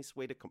like a nice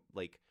way to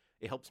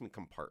it helps me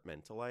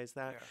compartmentalize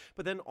that. Yeah.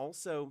 But then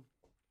also,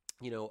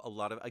 a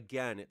lot of,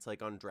 again, it's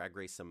like on Drag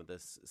Race, some of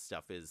this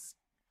stuff is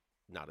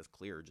not as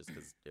clear just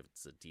because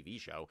it's a TV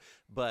show.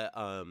 But,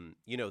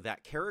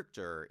 that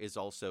character is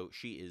also,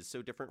 she is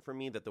so different from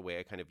me that the way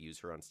I kind of use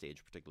her on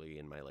stage, particularly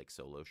in my like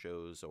solo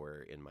shows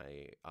or in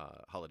my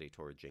holiday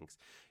tour Jinx,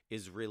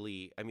 is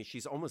really, I mean,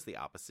 she's almost the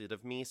opposite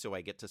of me. So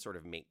I get to sort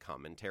of make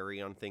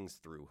commentary on things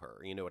through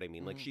her. You know what I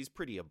mean? Like, she's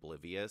pretty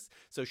oblivious.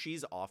 So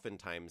she's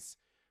oftentimes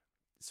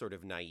sort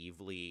of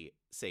naively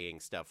saying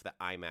stuff that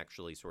I'm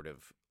actually sort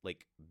of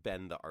like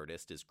Ben the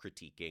artist is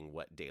critiquing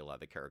what Dela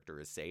the character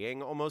is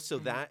saying almost. So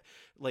that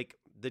like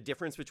the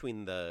difference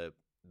between the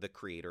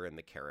creator and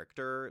the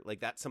character,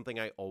 like that's something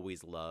I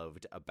always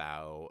loved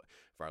about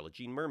Varla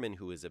Jean Merman,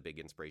 who is a big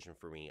inspiration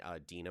for me,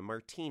 Dina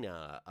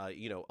Martina,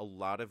 a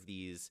lot of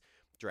these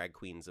drag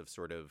queens of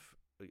sort of,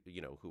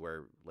 who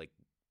are like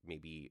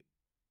maybe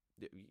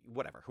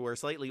whatever, who are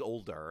slightly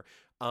older,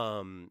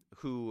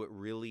 who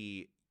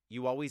really,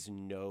 you always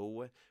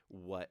know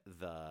what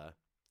the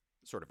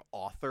sort of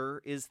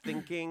author is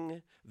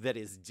thinking that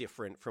is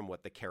different from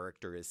what the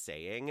character is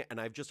saying. And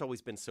I've just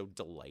always been so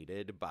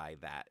delighted by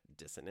that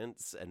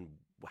dissonance and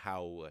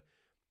how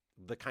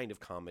the kind of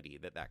comedy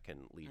that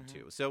can lead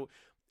to. So,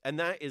 and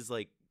that is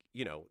like,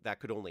 that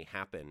could only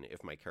happen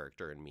if my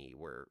character and me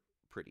were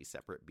pretty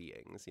separate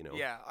beings,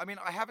 Yeah, I mean,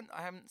 I haven't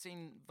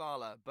seen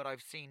Varla, but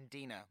I've seen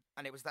Dina,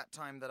 and it was that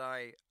time that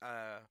I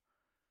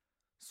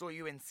saw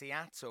you in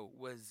Seattle.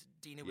 Was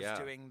Dina was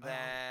doing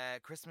their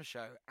Christmas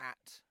show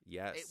at?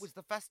 Yes, it was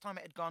the first time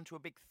it had gone to a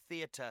big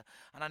theater,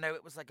 and I know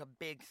it was like a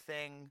big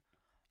thing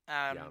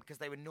because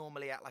they were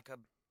normally at like a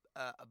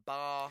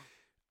bar.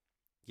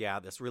 Yeah,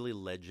 this really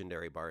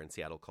legendary bar in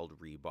Seattle called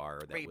Rebar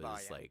that Rebar,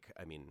 was yeah. like,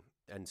 I mean,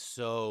 and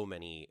so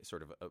many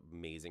sort of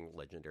amazing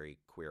legendary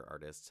queer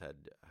artists had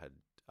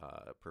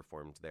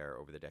performed there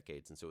over the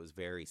decades, and so it was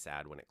very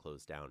sad when it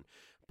closed down.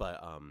 But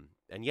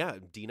and yeah,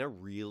 Dina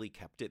really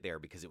kept it there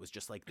because it was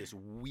just like this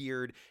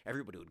weird.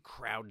 Everybody would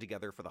crowd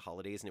together for the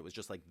holidays, and it was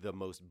just like the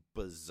most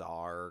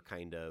bizarre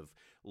kind of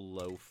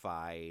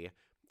lo-fi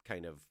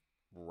kind of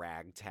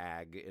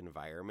ragtag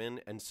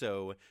environment. And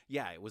so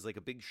yeah, it was like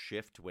a big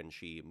shift when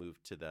she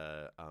moved to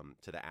the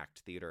ACT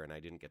Theater, and I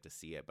didn't get to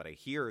see it, but I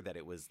hear that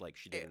it was like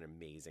she did an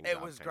amazing job.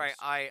 It was great.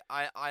 I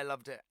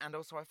loved it, and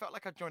also I felt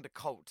like I joined a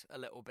cult a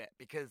little bit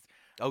because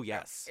oh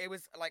yes, it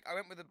was like I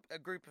went with a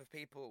group of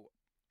people,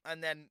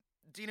 and then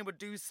Dina would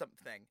do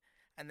something,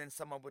 and then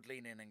someone would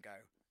lean in and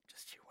go,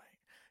 "Just you wait."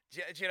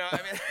 Do you know what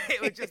I mean?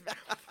 It was just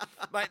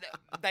like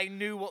they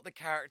knew what the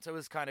character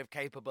was kind of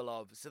capable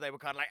of, so they were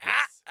kind of like,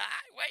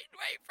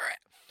 wait for it.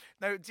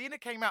 No, Dina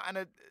came out, and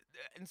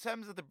in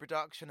terms of the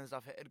production and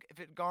stuff, if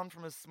it had gone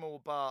from a small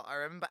bar, I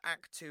remember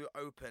Act 2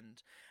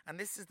 opened, and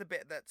this is the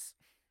bit that's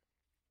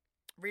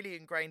really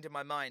ingrained in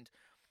my mind,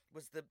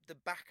 was the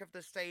back of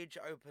the stage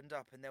opened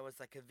up, and there was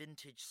like a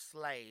vintage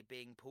sleigh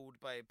being pulled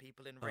by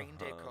people in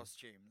reindeer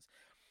costumes,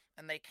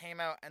 and they came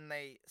out and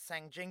they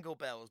sang Jingle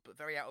Bells, but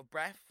very out of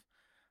breath.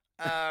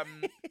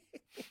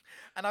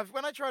 And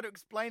when I try to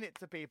explain it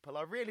to people,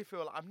 I really feel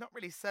like I'm not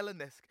really selling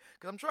this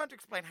because I'm trying to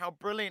explain how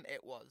brilliant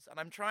it was, and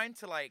I'm trying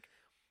to like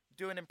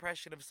do an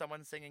impression of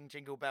someone singing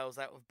Jingle Bells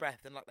out of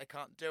breath and like they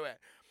can't do it,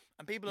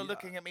 and people are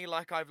looking at me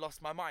like I've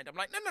lost my mind. I'm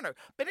like, no,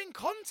 but in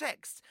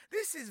context,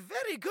 this is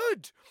very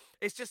good.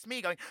 It's just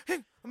me going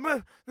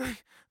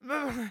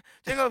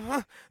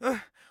Jingle,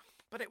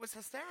 but it was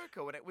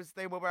hysterical, and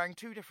they were wearing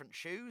two different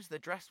shoes. The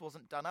dress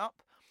wasn't done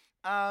up.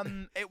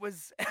 It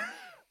was.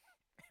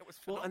 It was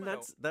phenomenal. Well,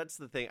 and that's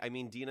the thing. I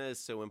mean, Dina is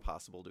so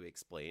impossible to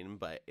explain,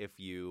 but if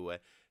you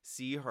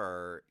see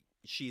her,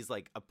 she's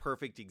like a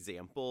perfect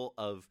example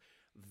of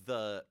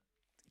the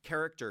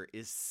character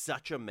is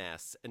such a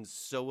mess and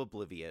so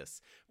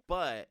oblivious,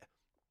 but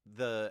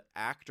the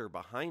actor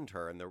behind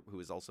her and who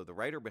is also the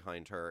writer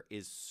behind her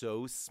is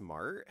so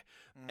smart,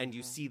 and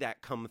you see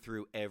that come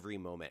through every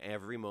moment.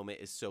 Every moment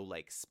is so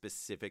like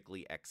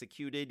specifically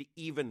executed,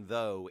 even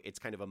though it's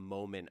kind of a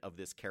moment of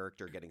this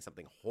character getting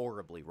something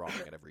horribly wrong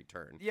at every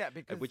turn. Yeah,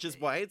 because which is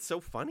why it's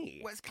so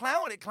funny. Well,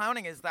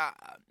 clowning is that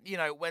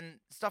when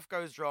stuff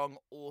goes wrong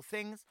or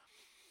things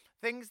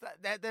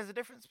that there's a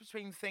difference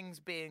between things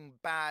being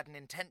bad and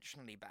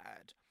intentionally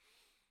bad.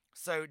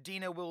 So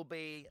Dina will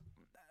be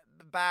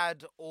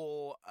bad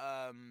or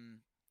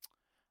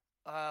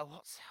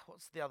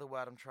what's the other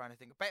word I'm trying to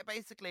think of?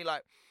 Basically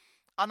like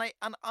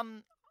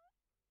unable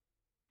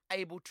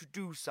to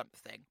do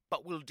something,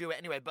 but will do it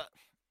anyway. But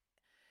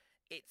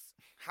it's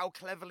how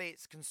cleverly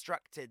it's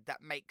constructed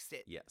that makes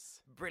it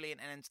brilliant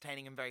and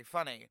entertaining and very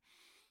funny.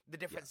 The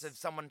difference of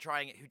someone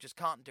trying it who just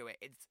can't do it.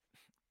 It's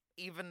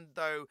even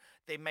though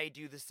they may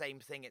do the same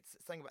thing, it's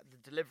something about the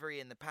delivery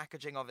and the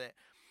packaging of it,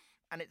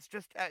 and it's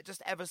just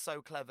ever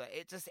so clever.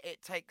 It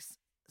takes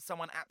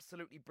someone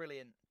absolutely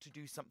brilliant to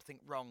do something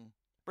wrong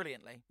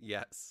brilliantly.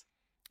 Yes.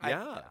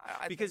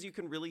 I because you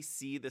can really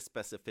see the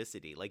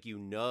specificity. Like,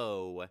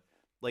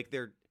 like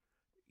they're,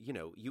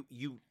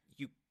 you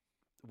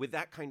with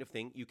that kind of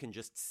thing, you can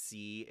just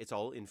see it's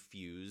all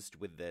infused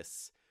with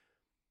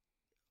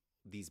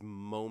these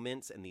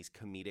moments and these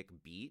comedic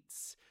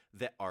beats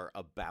that are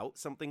about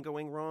something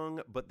going wrong,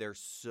 but they're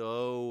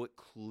so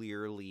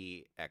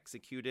clearly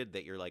executed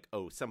that you're like,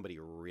 oh, somebody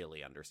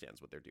really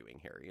understands what they're doing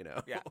here,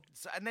 Yeah.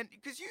 So, and then,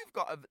 because you've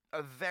got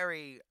a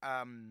very,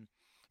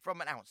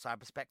 from an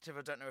outside perspective,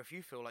 I don't know if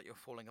you feel like you're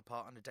falling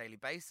apart on a daily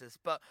basis,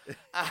 but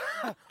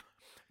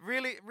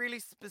really, really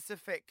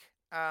specific,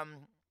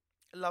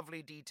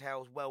 lovely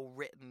details, well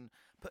written,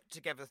 put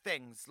together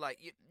things.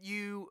 Like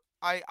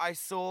I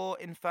saw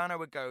Inferno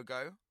a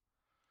Go-Go,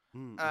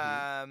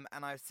 and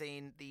I've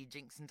seen the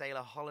Jinx and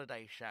Dela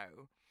holiday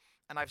show,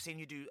 and I've seen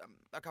you do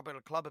a couple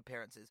of club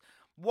appearances.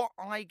 What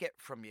I get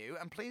from you,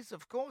 and please,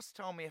 of course,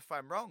 tell me if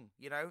I'm wrong,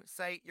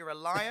 say you're a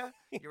liar,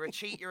 you're a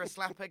cheat, you're a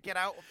slapper, get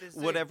out of this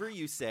Zoom. Whatever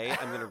you say,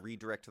 I'm going to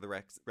redirect to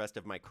the rest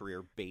of my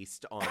career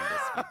based on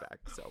this feedback.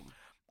 So,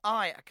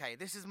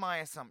 this is my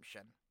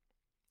assumption.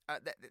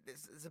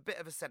 There's a bit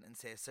of a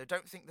sentence here, so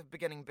don't think the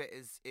beginning bit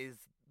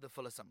is the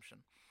full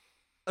assumption.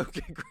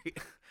 Okay, great.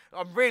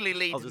 I'm really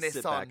leading this on. I'll just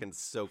sit back and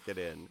soak it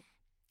in.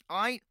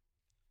 I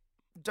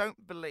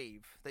don't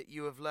believe that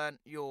you have learnt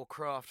your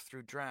craft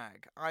through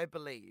drag. I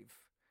believe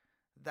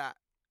that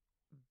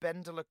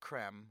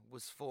BenDeLaCreme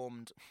was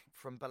formed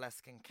from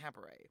burlesque and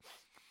cabaret.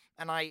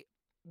 And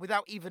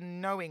without even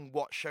knowing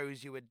what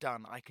shows you had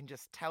done, I can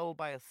just tell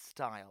by a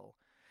style.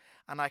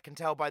 And I can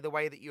tell by the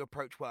way that you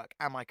approach work.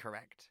 Am I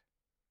correct?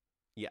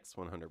 Yes,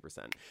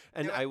 100%.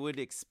 And I would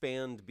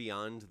expand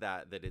beyond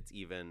that it's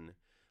even...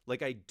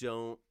 Like, I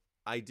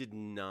did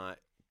not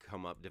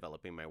come up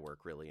developing my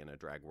work really in a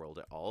drag world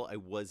at all. I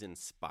was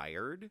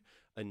inspired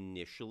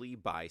initially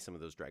by some of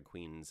those drag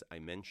queens I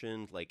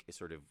mentioned. Like,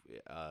 sort of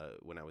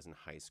when I was in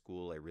high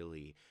school, I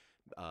really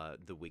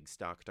the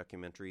Wigstock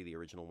documentary, the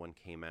original one,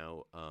 came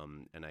out,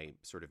 and I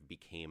sort of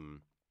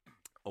became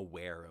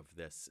aware of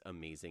this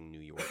amazing New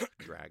York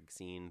drag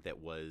scene that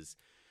was,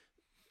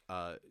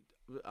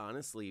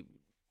 honestly,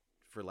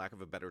 for lack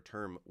of a better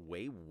term,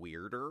 way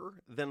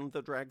weirder than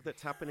the drag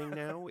that's happening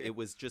now. It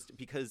was just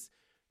because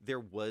there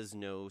was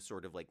no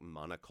sort of like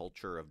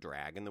monoculture of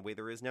drag in the way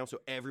there is now. So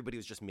everybody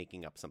was just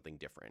making up something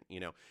different, you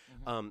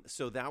know?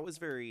 So that was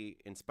very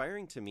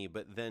inspiring to me.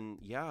 But then,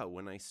 yeah,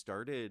 when I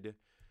started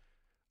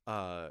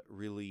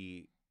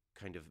really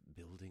kind of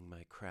building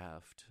my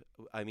craft,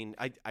 I mean,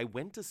 I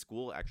went to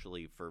school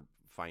actually for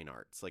fine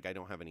arts. Like, I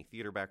don't have any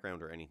theater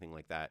background or anything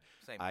like that.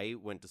 Same. I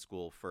went to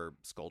school for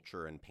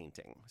sculpture and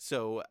painting.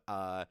 So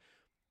I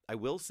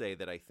will say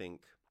that I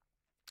think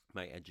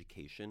my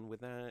education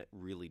with that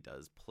really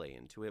does play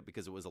into it,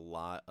 because it was a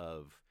lot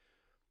of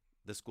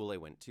the school I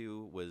went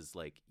to was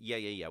like,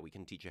 yeah, we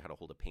can teach you how to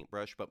hold a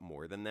paintbrush, but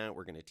more than that,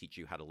 we're going to teach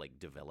you how to like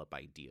develop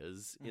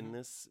ideas in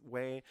this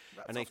way.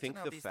 That's and I often think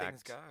how the these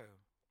fact, things go.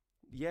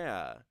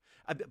 yeah,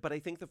 but I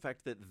think the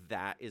fact that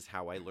that is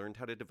how I learned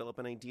how to develop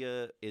an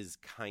idea is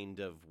kind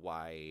of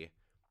why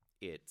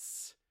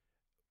it's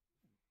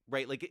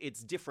right. Like,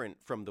 it's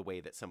different from the way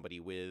that somebody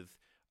with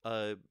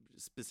a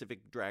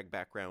specific drag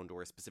background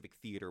or a specific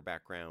theater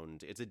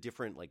background, it's a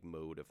different like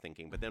mode of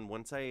thinking. But then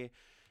once I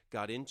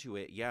got into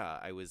it, yeah,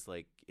 I was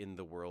like in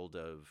the world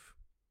of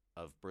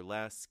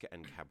burlesque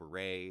and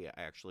cabaret.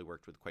 I actually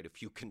worked with quite a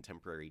few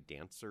contemporary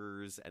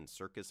dancers and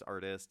circus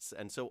artists,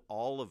 and so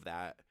all of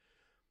that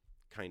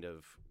kind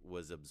of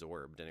was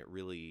absorbed. And it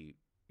really,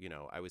 you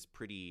know,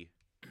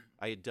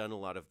 I had done a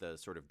lot of the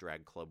sort of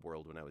drag club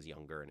world when I was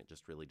younger, and it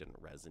just really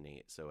didn't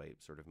resonate, so I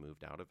sort of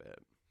moved out of it.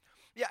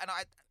 Yeah,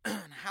 and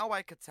how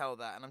I could tell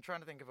that, and I'm trying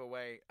to think of a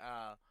way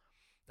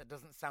that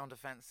doesn't sound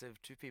offensive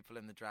to people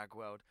in the drag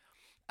world.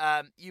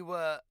 You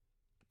were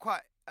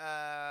quite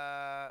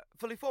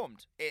fully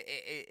formed.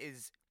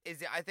 Is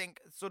it? I think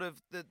sort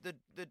of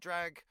the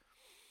drag,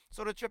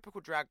 sort of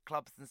typical drag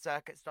clubs and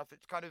circuit stuff.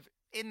 It's kind of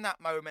in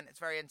that moment. It's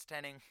very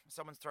entertaining.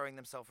 Someone's throwing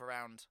themselves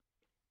around,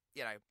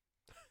 you know.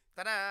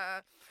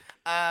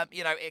 Ta-da!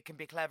 You know, it can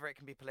be clever. It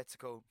can be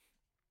political.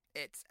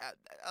 It's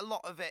a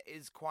lot of it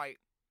is quite.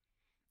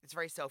 It's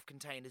very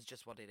self-contained, is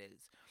just what it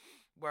is.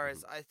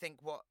 Whereas I think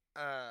what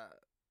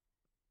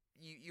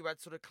you had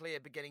sort of clear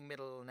beginning,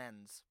 middle, and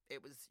ends.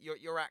 It was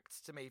your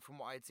acts, to me, from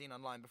what I had seen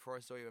online before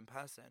I saw you in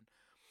person,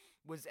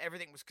 was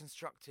everything was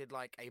constructed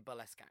like a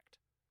burlesque act.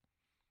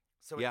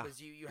 So it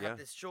was you had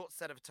this short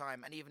set of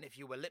time, and even if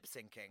you were lip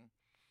syncing,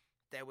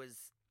 there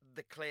was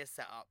the clear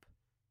setup,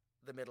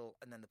 the middle,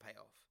 and then the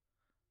payoff.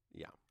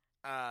 Yeah.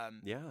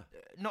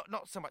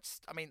 Not so much.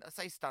 I mean, I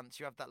say stunts.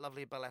 You have that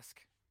lovely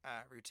burlesque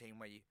routine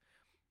where you.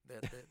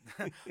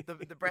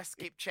 The breasts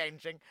keep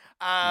changing.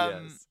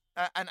 Yes.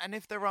 And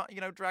if there are, you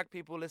know, drag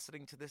people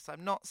listening to this,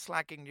 I'm not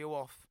slagging you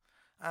off.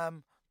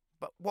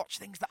 But watch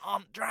things that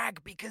aren't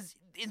drag, because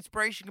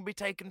inspiration can be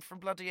taken from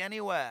bloody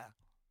anywhere.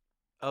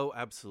 Oh,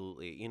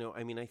 absolutely. You know,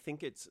 I mean, I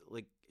think it's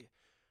like,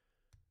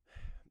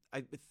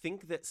 I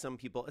think that some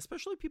people,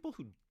 especially people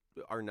who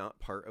are not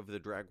part of the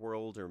drag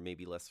world or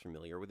maybe less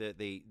familiar with it,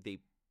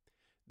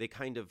 they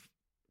kind of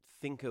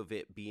think of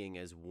it being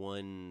as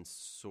one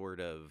sort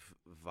of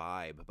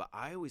vibe. But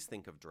I always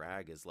think of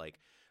drag as like,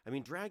 I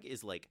mean, drag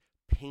is like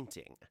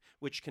painting,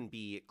 which can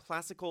be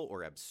classical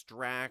or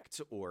abstract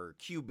or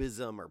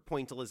cubism or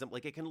pointillism.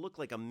 Like, it can look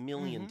like a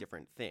million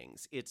different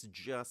things. It's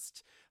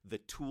just the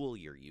tool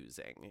you're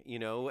using, you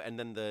know, and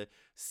then the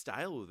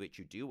style with which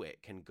you do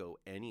it can go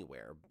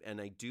anywhere.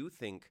 And I do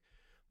think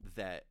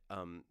that,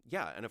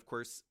 and of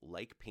course,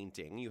 like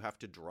painting, you have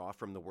to draw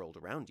from the world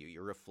around you.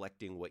 You're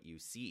reflecting what you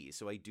see.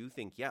 So I do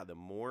think, the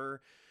more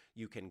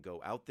you can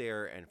go out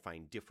there and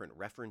find different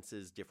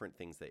references, different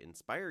things that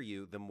inspire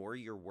you, the more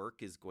your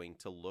work is going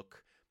to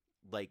look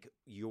like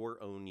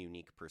your own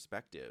unique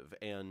perspective.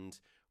 And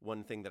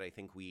one thing that I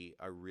think we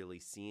are really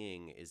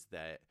seeing is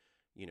that,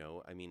 you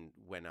know, I mean,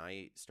 when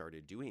I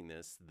started doing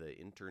this, the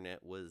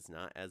internet was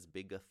not as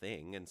big a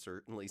thing, and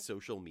certainly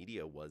social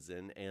media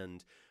wasn't.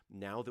 And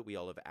now that we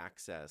all have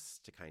access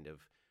to kind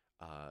of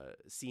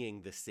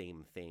seeing the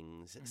same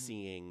things,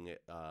 seeing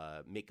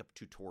makeup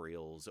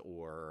tutorials,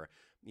 or,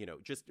 you know,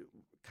 just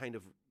kind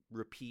of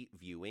repeat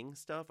viewing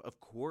stuff, of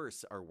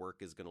course our work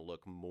is going to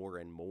look more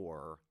and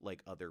more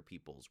like other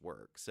people's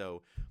work.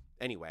 So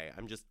anyway,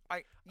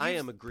 I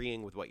am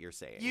agreeing with what you're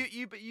saying.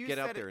 You get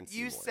out there and see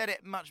more. You said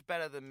it much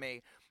better than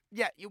me.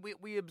 Yeah,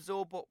 we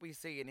absorb what we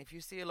see, and if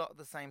you see a lot of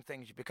the same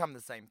things, you become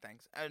the same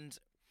things. And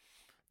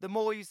the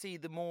more you see,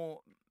 the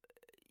more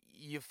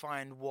you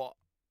find what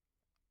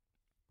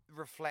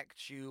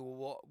reflects you,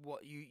 or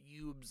what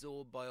you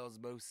absorb by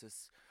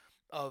osmosis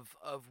of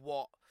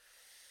what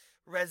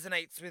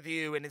resonates with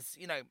you. And it's,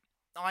 you know,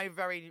 I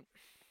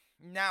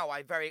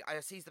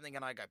see something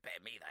and I go,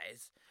 "Bet me that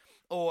is."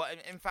 Or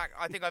in fact,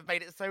 I think I've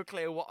made it so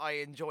clear what I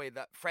enjoy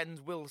that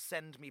friends will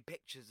send me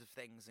pictures of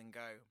things and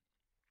go,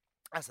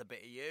 "That's a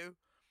bit of you."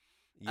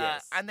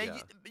 Yes, and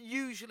they're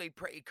usually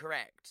pretty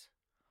correct.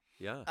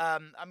 Yeah.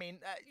 I mean,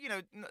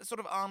 sort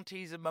of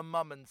aunties and my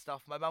mum and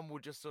stuff. My mum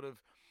would just sort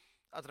of,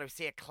 I don't know,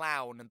 see a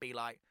clown and be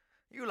like,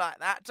 "You like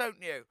that,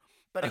 don't you?"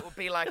 But it would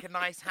be like a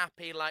nice,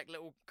 happy, like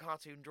little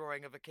cartoon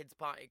drawing of a kid's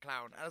party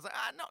clown. And I was like,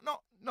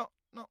 not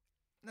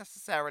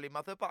necessarily,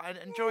 mother, but I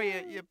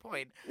enjoy your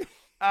point.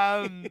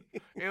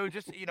 It would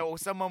just, or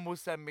someone will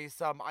send me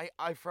some.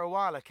 I for a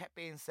while I kept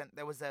being sent.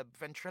 There was a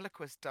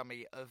ventriloquist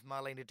dummy of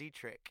Marlene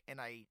Dietrich in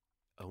a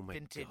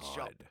vintage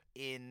shop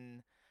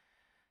in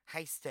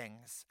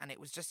Hastings, and it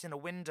was just in a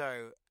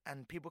window,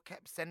 and people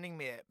kept sending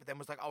me it, but then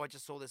was like, "Oh, I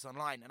just saw this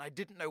online," and I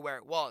didn't know where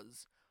it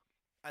was,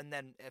 and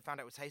then I found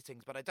out it was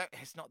Hastings, but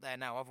it's not there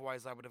now.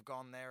 Otherwise, I would have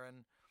gone there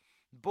and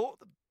bought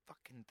the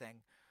fucking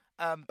thing.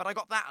 But I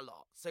got that a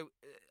lot. So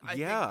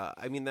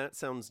I mean, that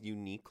sounds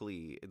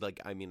uniquely like.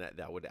 I mean,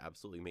 that would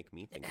absolutely make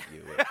me think of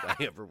you if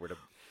I ever were to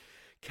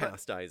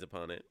cast eyes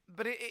upon it.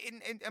 But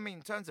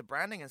in terms of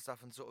branding and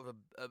stuff, and sort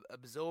of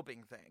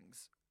absorbing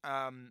things,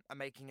 and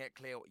making it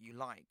clear what you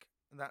like.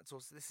 That's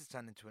also. This has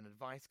turned into an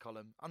advice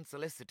column,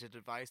 unsolicited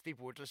advice.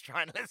 People were just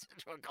trying to listen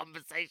to a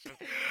conversation.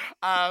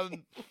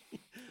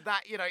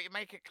 That you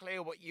make it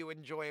clear what you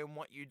enjoy and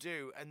what you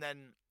do, and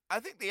then I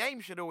think the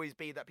aim should always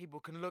be that people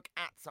can look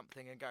at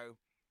something and go,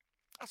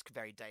 "That's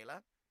very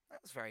Dela.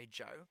 That's very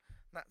Joe.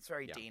 That's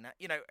very Dina."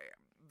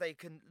 They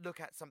can look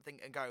at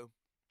something and go,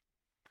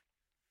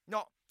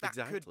 "Not that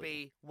could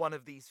be one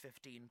of these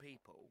 15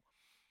 people."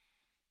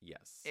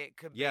 Yes. It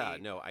could be. Yeah,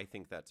 no, I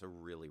think that's a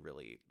really,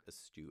 really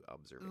astute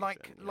observation.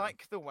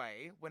 Like the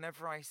way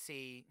whenever I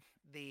see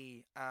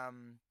the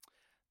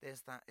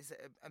there's that, is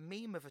it a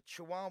meme of a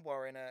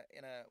chihuahua in a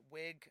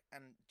wig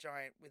and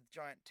giant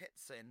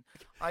tits in,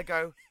 I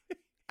go,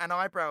 and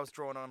eyebrows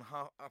drawn on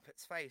up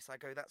its face, I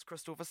go, "That's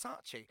Crystal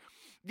Versace."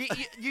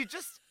 You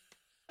just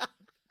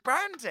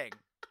branding.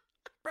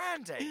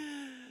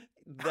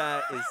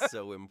 That is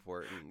so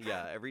important.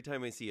 Yeah, every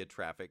time I see a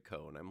traffic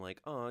cone, I'm like,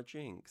 "Oh,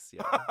 jinx."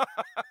 Yeah.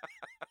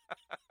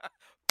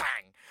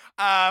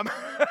 Bang.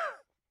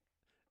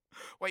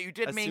 Wait, you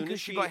did mean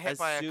because she got hit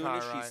by a car,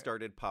 as soon as she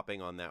started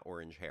popping on that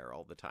orange hair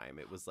all the time,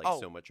 it was like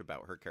so much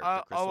about her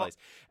character crystallized.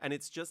 And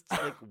it's just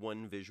like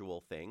one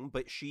visual thing.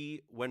 But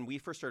when we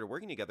first started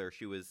working together,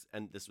 she was,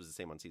 and this was the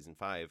same on season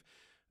 5,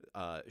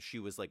 she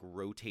was like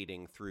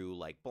rotating through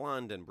like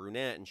blonde and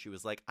brunette, and she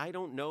was like, "I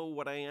don't know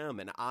what I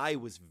am." And I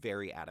was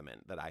very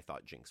adamant that I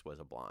thought Jinx was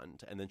a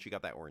blonde. And then she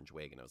got that orange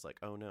wig, and I was like,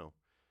 "Oh no,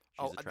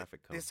 she's a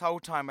traffic cone." This whole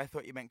time I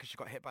thought you meant because she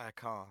got hit by a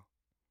car.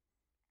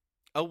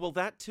 Oh, well,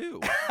 that too.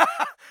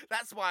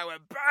 That's why I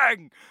went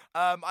bang.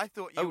 I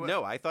thought you.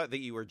 No, I thought that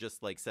you were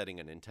just like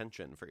setting an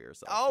intention for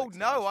yourself. Oh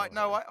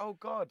oh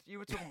God, you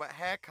were talking about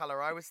hair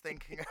color. I was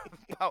thinking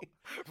about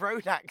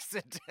road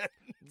accidents.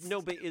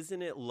 No, but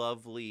isn't it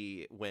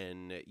lovely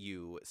when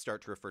you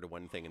start to refer to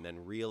one thing and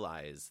then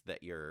realize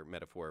that your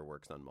metaphor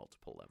works on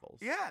multiple levels?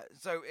 Yeah,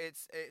 so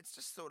it's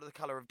just sort of the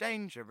color of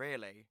danger,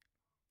 really.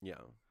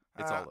 Yeah.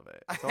 It's all of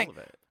it. It's all of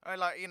it. I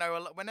like,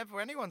 whenever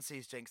anyone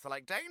sees Jinx, they're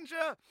like,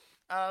 "Danger,"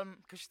 because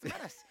she's the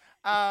menace.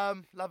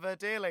 Love her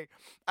dearly.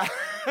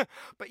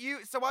 But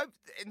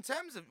in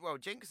terms of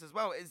Jinx as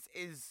well,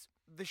 is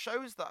the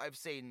shows that I've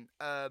seen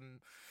are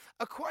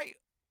quite.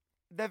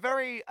 They're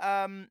very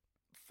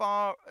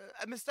far.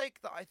 A mistake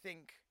that I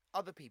think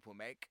other people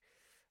make.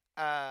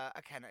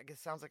 Again, I guess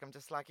it sounds like I'm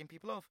just slacking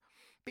people off.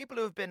 People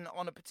who have been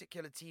on a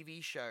particular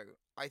TV show,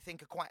 I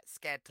think, are quite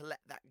scared to let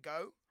that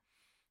go.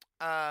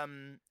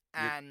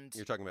 And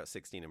you're talking about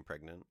 16 and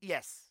Pregnant?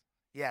 Yes,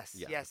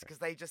 because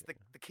they just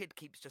the kid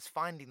keeps just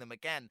finding them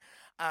again.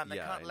 They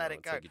can't let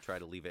it go. It's like you try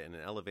to leave it in an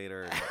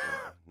elevator, and,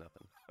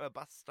 nothing. A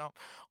bus stop,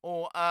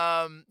 or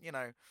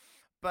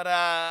but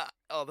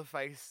the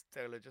face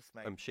Dola just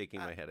made. I'm shaking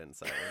my head in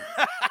silence.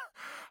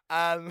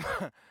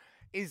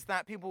 Is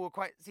that people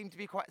seem to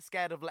be quite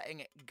scared of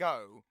letting it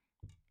go,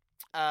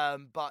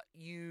 but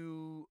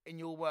you in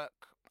your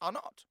work are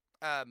not.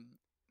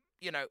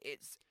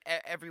 It's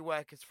every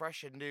work is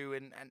fresh and new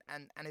and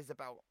is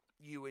about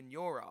you and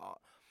your art.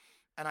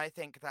 And I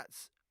think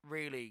that's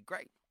really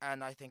great.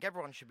 And I think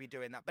everyone should be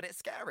doing that. But it's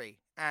scary.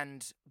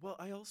 And well,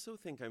 I also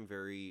think I'm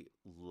very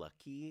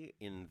lucky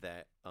in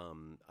that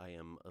I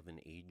am of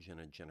an age and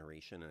a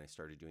generation, and I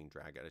started doing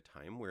drag at a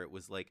time where it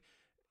was like,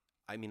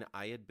 I mean,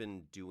 I had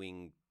been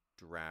doing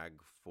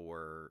drag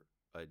for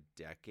a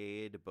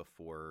decade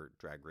before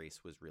Drag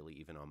Race was really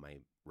even on my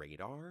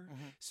radar.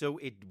 Mm-hmm. So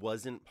it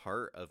wasn't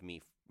part of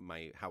me,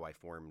 how I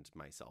formed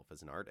myself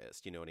as an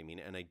artist. You know what I mean?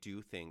 And I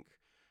do think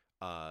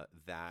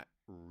that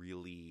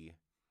really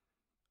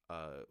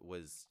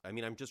was, I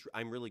mean,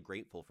 I'm really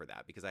grateful for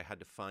that, because I had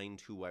to find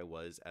who I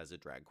was as a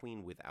drag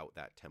queen without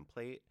that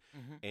template.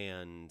 Mm-hmm.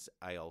 And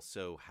I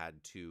also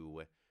had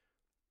to,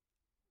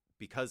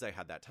 because I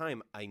had that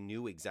time, I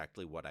knew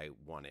exactly what I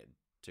wanted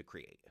to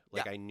create.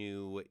 Like, I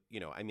knew,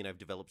 I mean, I've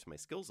developed my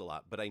skills a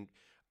lot, but I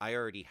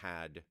already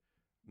had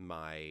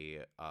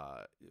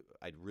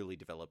I'd really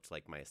developed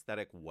like my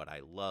aesthetic, what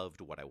I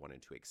loved, what I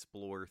wanted to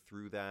explore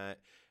through that.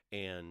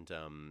 And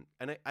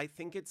I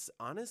think it's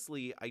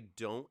honestly, I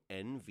don't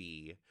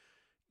envy,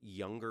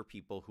 younger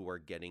people who are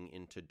getting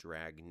into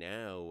drag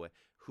now,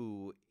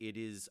 who it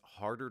is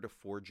harder to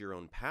forge your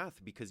own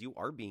path because you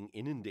are being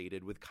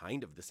inundated with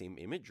kind of the same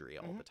imagery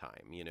all the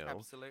time, you know?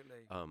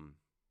 Absolutely.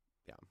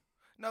 Yeah.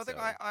 No, I think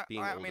So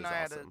being old is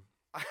awesome.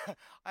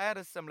 I had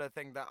a similar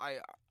thing that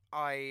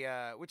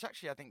I which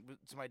actually I think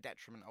to my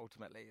detriment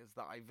ultimately is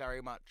that I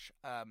very much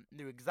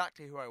knew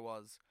exactly who I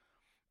was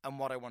and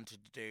what I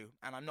wanted to do,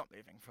 and I'm not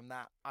moving from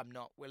that. I'm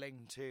not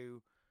willing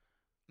to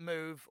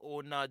move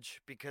or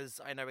nudge because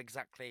I know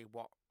exactly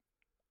what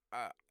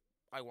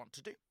I want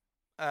to do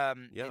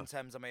in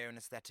terms of my own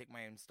aesthetic,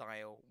 my own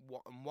style,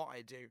 what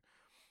I do,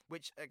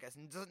 which I guess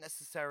doesn't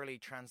necessarily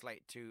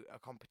translate to a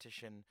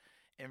competition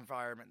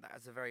environment that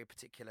has a very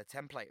particular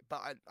template.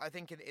 But I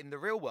think in the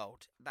real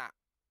world that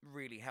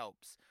really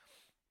helps.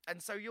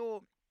 And so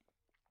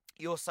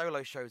your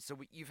solo shows. So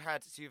you've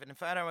had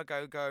Inferno, A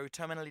Go Go,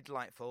 Terminally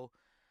Delightful,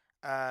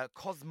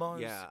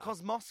 Cosmos.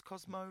 Cosmos,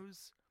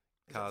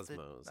 That's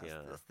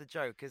the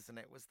joke, isn't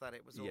it? Was that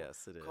it was all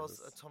yes, it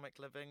is. Atomic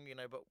Living,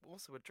 but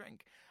also a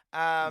drink.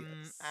 Yes.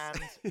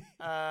 And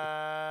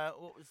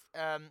what was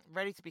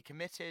Ready to Be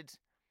Committed.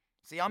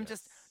 See,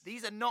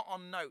 these are not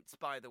on notes,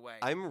 by the way.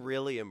 I'm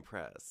really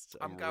impressed.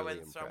 I'm going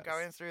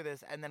through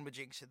this, and then with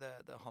Jinx,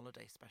 the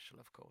holiday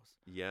special, of course.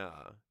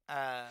 Yeah.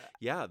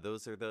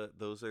 Those are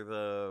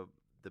the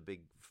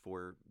big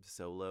 4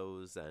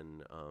 solos,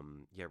 and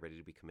Ready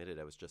to Be Committed.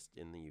 I was just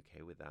in the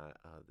UK with that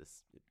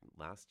this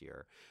last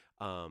year,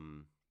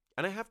 and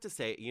I have to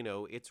say,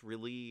 it's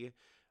really,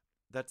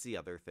 that's the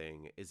other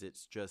thing, is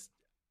it's just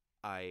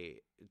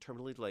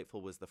Terminally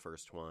Delightful was the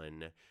first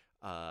one.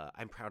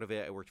 I'm proud of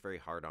it. I worked very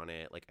hard on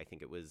it. Like, I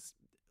think it was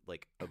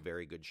like a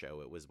very good show.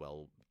 It was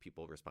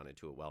people responded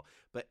to it well.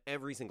 But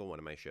every single one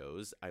of my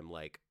shows, I'm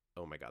like,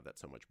 oh my God,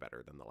 that's so much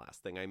better than the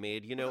last thing I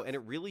made, and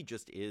it really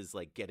just is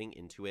like getting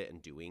into it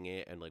and doing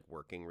it and like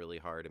working really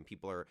hard. And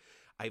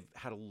I've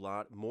had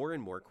more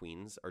and more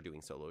queens are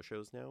doing solo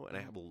shows now. And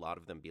I have a lot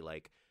of them be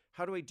like,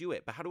 how do I do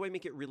it? But how do I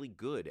make it really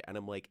good? And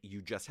I'm like,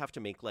 you just have to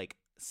make like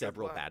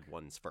several bad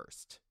ones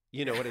first.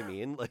 You know what I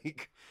mean?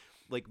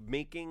 Like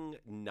making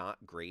not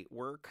great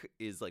work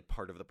is like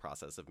part of the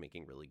process of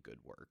making really good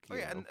work.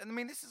 And I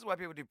mean, this is why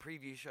people do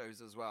preview shows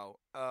as well,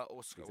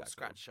 or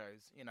scratch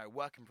shows,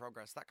 work in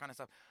progress, that kind of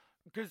stuff.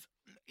 Because,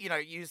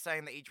 you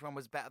saying that each one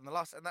was better than the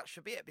last, and that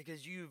should be it,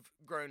 because you've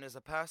grown as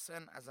a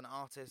person, as an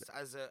artist,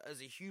 as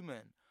a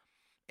human.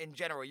 In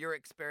general, your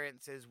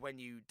experiences when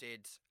you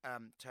did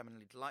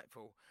Terminally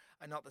Delightful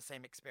are not the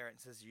same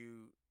experience as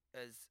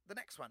the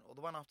next one, or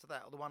the one after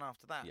that, or the one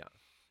after that. Yeah.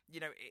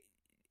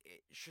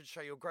 It should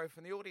show your growth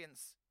in the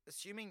audience,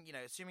 assuming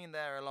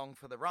they're along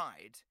for the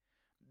ride,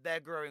 they're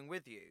growing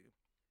with you.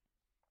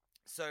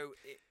 So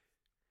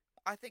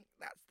I think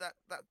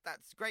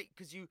that's great,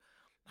 because you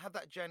have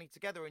that journey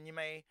together, and you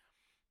may,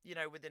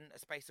 within a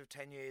space of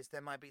 10 years,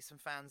 there might be some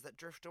fans that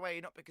drift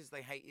away, not because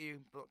they hate you,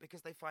 but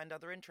because they find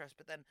other interests.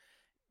 But then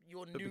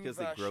because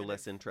they grow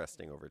less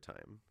interesting over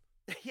time.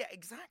 Yeah,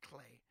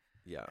 exactly.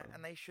 Yeah.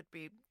 And they should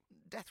be.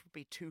 Death would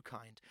be too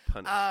kind.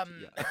 Punished,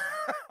 yeah.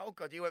 Oh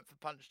God, you went for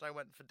punched. I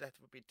went for death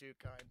would be too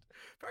kind.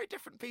 Very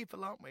different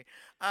people, aren't we?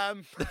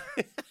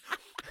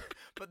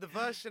 But the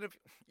version of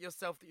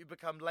yourself that you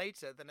become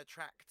later then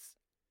attracts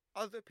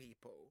other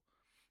people.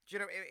 Do you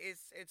know?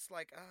 It's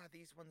like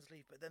these ones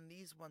leave, but then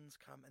these ones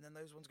come, and then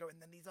those ones go,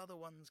 and then these other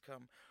ones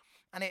come,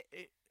 and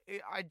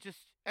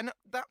and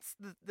that's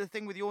the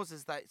thing with yours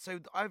is that. So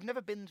I've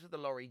never been to the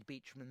Laurie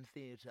Beachman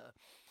Theatre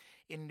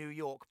in New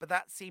York, but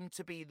that seemed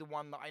to be the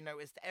one that I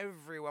noticed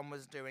everyone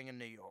was doing in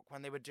New York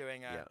when they were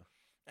doing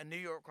a New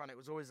York run. It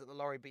was always at the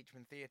Laurie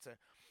Beachman Theatre,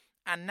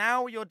 and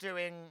now you're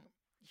doing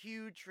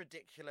huge,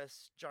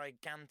 ridiculous,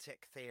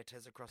 gigantic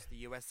theatres across the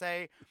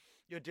USA.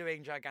 You're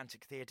doing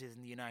gigantic theatres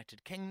in the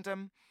United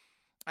Kingdom,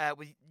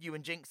 with you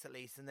and Jinx at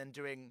least, and then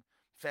doing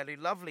fairly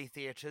lovely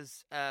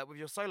theatres with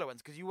your solo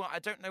ones. Because I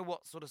don't know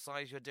what sort of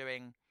size you're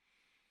doing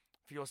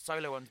for your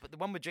solo ones, but the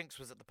one with Jinx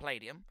was at the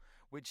Palladium,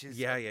 which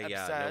is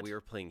absurd. No, we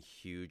were playing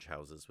huge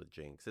houses with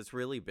Jinx. It's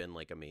really been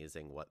like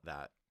amazing what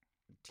that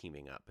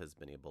teaming up has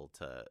been able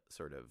to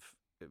sort of.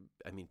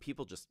 I mean,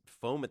 people just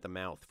foam at the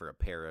mouth for a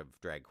pair of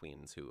drag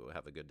queens who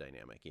have a good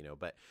dynamic,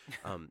 But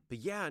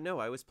yeah, no,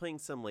 I was playing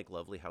some like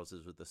lovely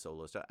houses with the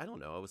solo stuff. I don't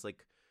know. I was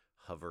like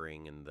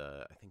hovering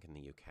I think in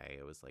the UK,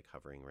 I was like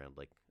hovering around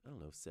like, I don't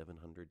know,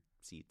 700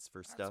 seats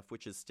for stuff,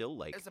 which is still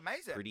like it's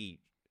amazing. Pretty.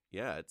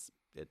 Yeah,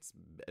 it's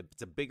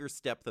a bigger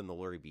step than the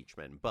Laurie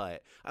Beachman,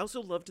 but I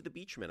also loved the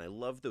Beachman. I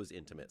love those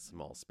intimate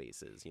small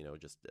spaces.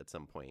 Just at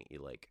some point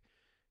you like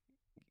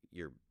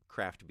your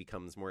craft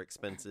becomes more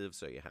expensive,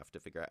 so you have to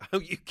figure out how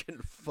you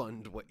can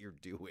fund what you're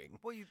doing.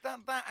 Well,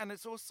 that and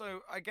it's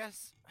also, I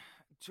guess,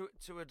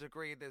 to a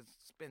degree,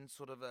 there's been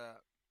sort of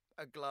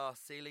a glass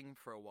ceiling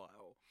for a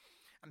while,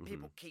 and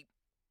people keep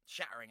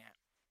shattering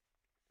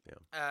it.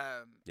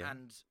 Yeah.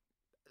 And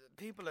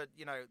people are,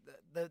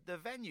 the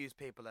venues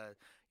people are,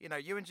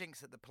 you and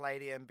Jinx at the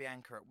Palladium,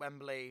 Bianca at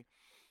Wembley,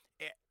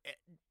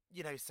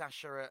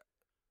 Sasha at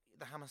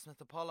the Hammersmith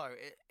Apollo.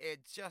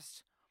 It's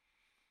just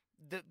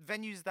the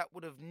venues that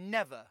would have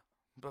never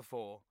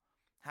before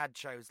had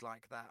shows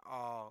like that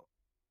are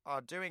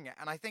doing it.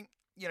 And I think,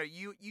 you know,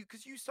 you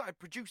because you started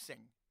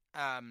producing,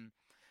 and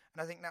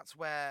I think that's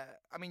where,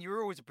 I mean, you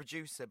were always a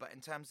producer, but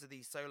in terms of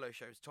these solo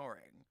shows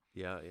touring,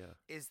 Yeah.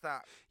 is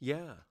that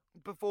Yeah.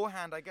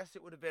 beforehand? I guess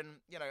it would have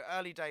been, you know,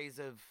 early days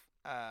of.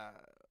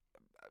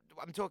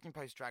 I'm talking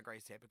post Drag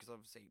Race here because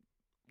obviously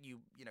you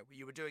know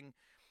you were doing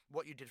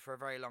what you did for a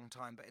very long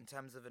time, but in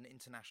terms of an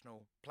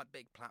international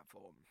big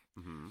platform,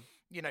 Mm-hmm.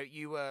 you know,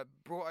 you were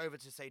brought over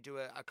to say do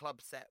a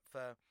club set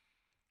for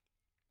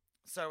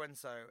so and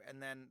so,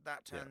 and then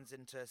that turns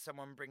into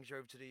someone brings you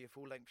over to do your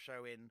full length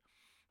show in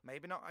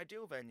maybe not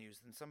ideal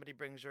venues, and somebody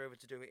brings you over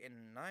to do it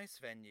in nice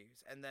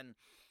venues, and then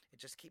it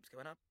just keeps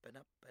going up and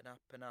up and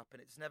up and up,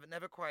 and it's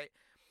never quite.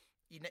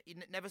 You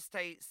never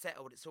stay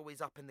settled. It's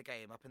always up in the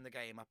game, up in the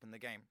game, up in the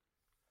game.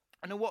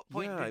 And at what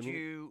point did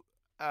you,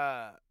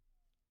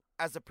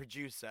 as a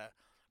producer,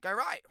 go,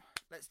 right,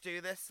 let's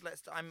do this.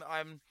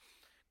 I'm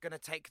gonna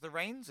take the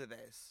reins of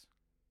this.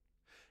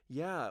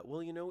 Yeah,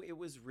 well, you know, it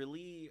was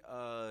really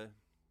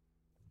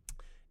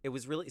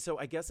so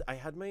I guess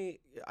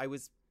I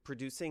was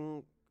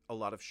producing a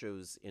lot of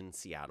shows in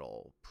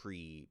Seattle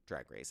pre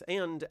Drag Race,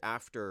 and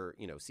after,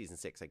 you know, season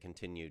 6 I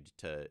continued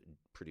to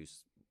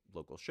produce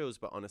local shows,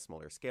 but on a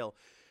smaller scale.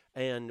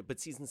 But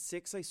season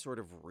 6 I sort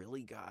of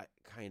really got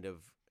kind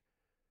of,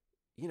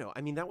 you know,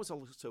 I mean, that was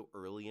also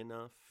early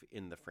enough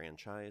in the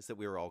franchise that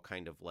we were all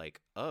kind of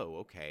like, oh,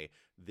 okay,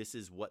 this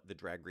is what the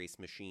Drag Race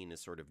machine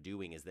is sort of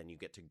doing, is then you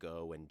get to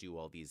go and do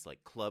all these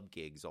like club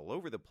gigs all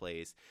over the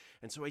place.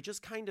 And so I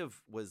just kind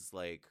of was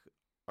like,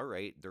 all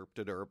right, derp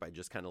to derp. I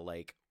just kind of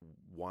like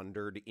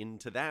wandered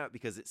into that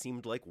because it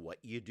seemed like what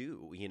you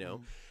do, you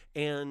know?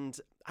 And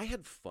I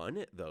had fun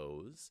at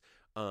those.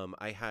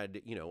 I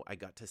had, you know, I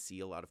got to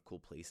see a lot of cool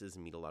places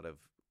and meet a lot of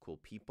cool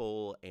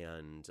people,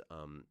 and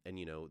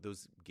you know,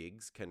 those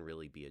gigs can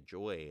really be a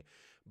joy.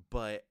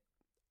 But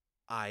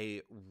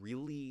I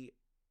really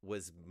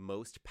was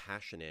most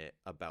passionate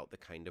about the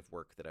kind of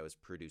work that I was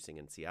producing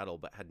in Seattle,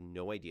 but had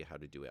no idea how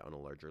to do it on a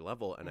larger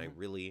level. And I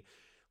really,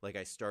 like,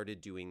 I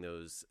started doing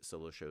those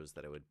solo shows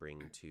that I would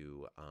bring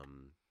to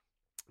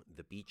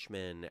the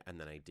Beachmen, and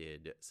then I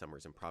did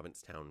Summers in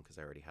Provincetown because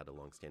I already had a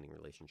long-standing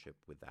relationship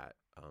with that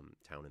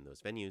town and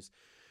those venues.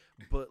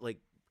 But like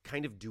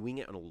kind of doing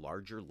it on a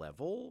larger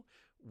level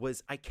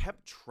was, I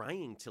kept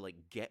trying to like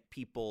get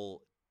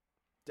people.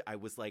 I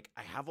was like,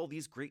 I have all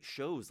these great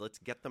shows, let's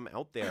get them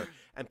out there.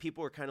 And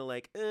people were kind of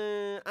like,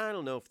 I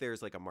don't know if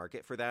there's like a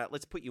market for that.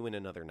 Let's put you in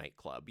another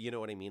nightclub. You know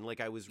what I mean?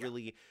 Like I was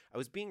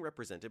being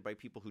represented by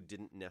people who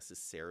didn't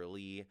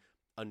necessarily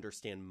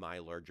understand my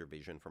larger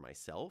vision for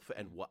myself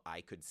and what I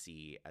could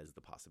see as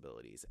the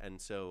possibilities. And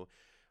so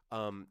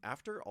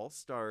after All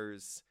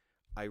Stars,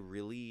 I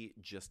really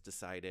just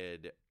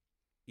decided,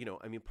 you know,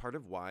 I mean, part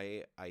of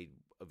why I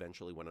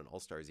eventually went on All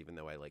Stars, even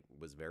though I like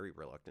was very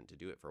reluctant to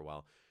do it for a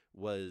while,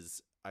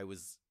 was I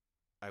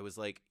was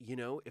like, you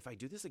know, if I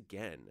do this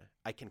again,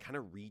 I can kind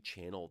of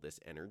rechannel this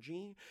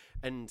energy,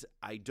 and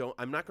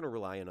I'm not going to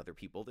rely on other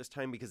people this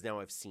time, because now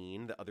I've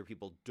seen that other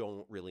people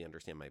don't really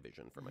understand my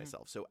vision for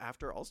myself. So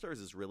after All Stars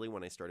is really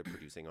when I started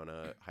producing on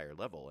a higher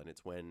level, and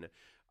it's when,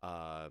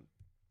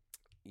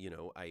 you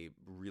know, I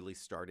really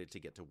started to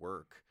get to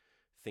work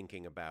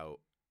thinking about,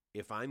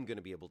 if I'm going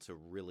to be able to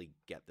really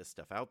get this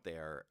stuff out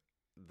there,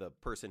 the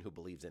person who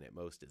believes in it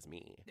most is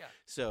me. Yeah.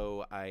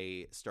 So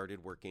I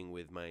started working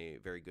with my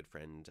very good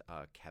friend,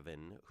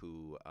 Kevin,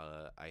 who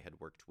I had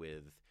worked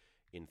with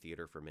in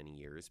theater for many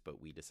years,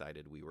 but we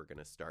decided we were going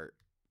to start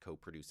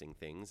co-producing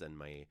things. And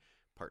my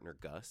partner,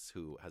 Gus,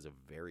 who has a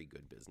very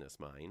good business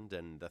mind,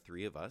 and the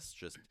three of us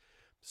just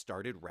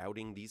started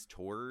routing these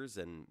tours.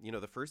 And, you know,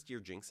 the first year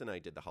Jinx and I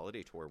did the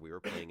holiday tour, we were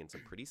playing in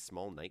some pretty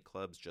small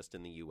nightclubs just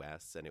in the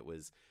U.S., and it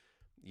was,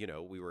 you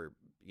know, we were,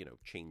 you know,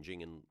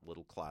 changing in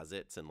little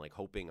closets and like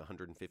hoping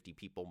 150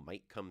 people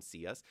might come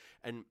see us.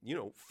 And, you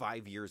know,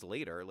 5 years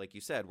later, like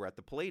you said, we're at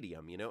the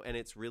Palladium, you know, and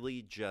it's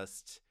really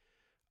just,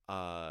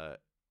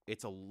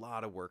 it's a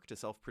lot of work to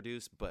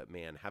self-produce, but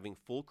man, having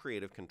full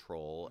creative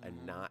control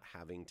and not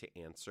having to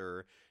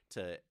answer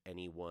to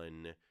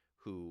anyone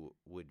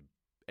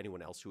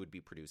else who would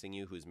be producing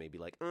you, who's maybe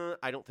like,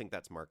 I don't think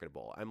that's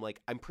marketable. I'm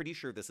like, I'm pretty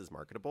sure this is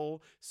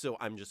marketable, so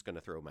I'm just going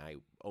to throw my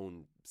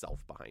own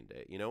self behind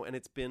it, you know? And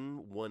it's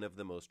been one of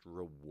the most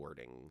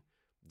rewarding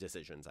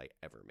decisions I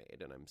ever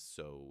made. And I'm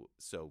so,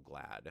 so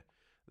glad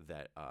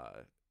that,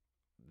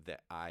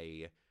 that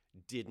I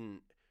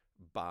didn't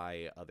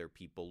buy other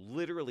people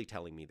literally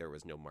telling me there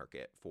was no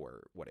market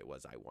for what it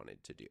was I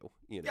wanted to do,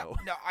 you know?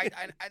 Yeah, no,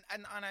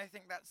 I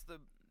think that's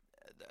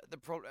the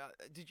problem.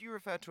 Did you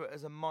refer to it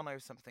as a mono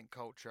something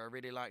culture? I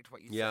really liked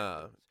what you said.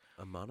 Yeah,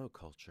 a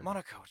monoculture.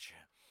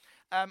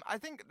 I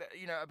think that,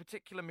 you know, a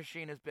particular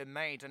machine has been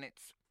made, and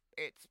it's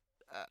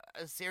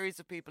a series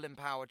of people in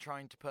power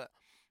trying to put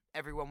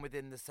everyone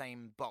within the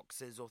same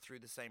boxes or through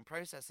the same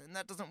process, and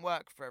that doesn't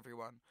work for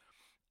everyone.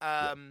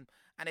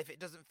 And if it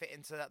doesn't fit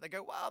into that, they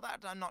go, well,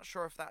 that I'm not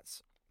sure if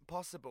that's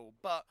possible.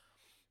 But,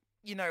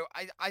 you know,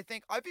 I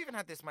think I've even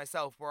had this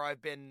myself where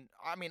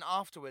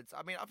afterwards,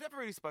 I've never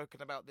really spoken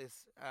about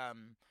this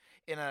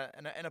in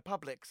a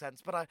public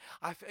sense. But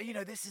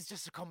this is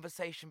just a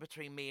conversation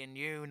between me and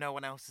you. No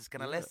one else is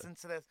going to listen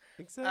to this.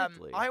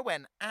 Exactly. I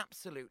went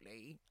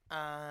absolutely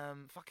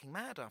fucking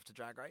mad after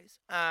Drag Race.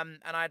 And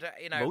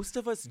most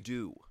of us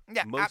do.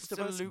 Yeah, most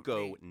absolutely. of us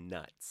go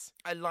nuts.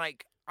 I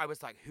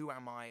was like, who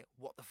am I?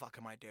 What the fuck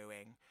am I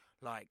doing?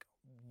 Like,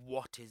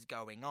 what is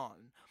going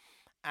on?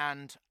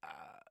 And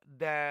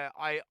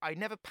I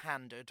never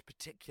pandered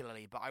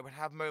particularly, but I would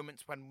have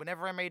moments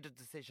whenever I made a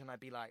decision, I'd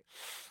be like,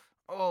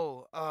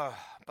 but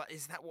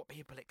is that what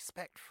people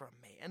expect from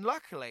me? And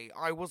luckily,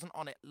 I wasn't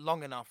on it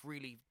long enough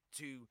really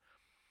to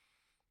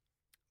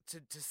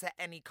set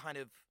any kind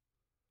of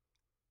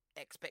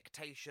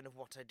expectation of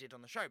what I did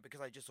on the show,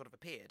 because I just sort of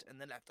appeared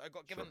and then left. I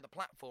got given the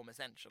platform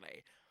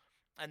essentially,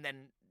 and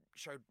then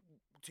showed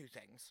two,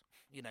 three things.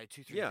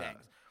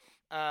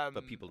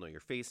 But people know your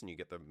face and you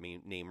get the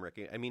name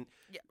recognition. I mean,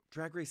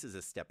 Drag Race is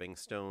a stepping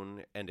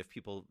stone, and if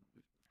people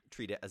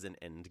treat it as an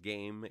end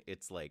game,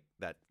 it's like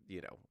that.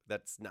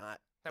 That's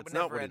not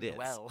what it is.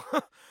 Well,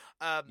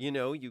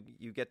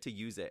 you get to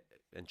use it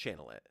and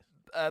channel it.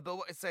 But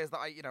what it says that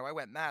I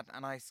went mad,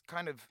 and I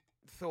kind of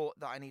thought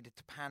that I needed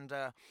to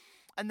pander,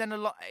 and then a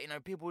lot,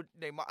 people.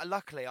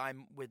 Luckily,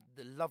 I'm with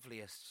the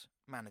loveliest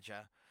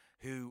manager,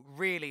 who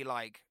really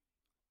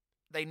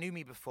they knew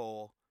me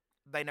before.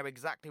 They know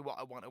exactly what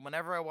I want, and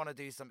whenever I want to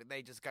do something,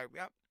 they just go,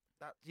 "Yep,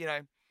 that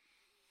Yeah.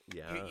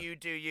 you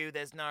do you."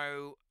 There's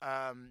no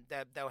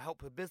they'll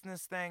help with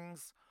business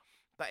things,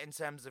 but in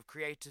terms of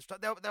creative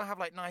stuff, they'll have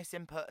nice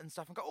input and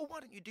stuff, and go, "Oh, why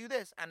don't you do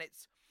this?" And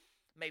it's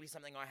maybe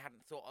something I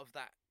hadn't thought of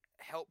that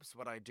helps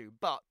what I do.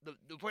 But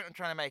the point I'm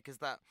trying to make is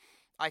that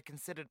I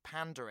considered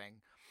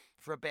pandering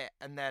for a bit,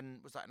 and then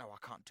was like, "No, I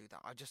can't do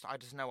that. I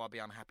just know I'll be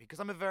unhappy," because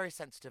I'm a very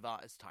sensitive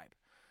artist type.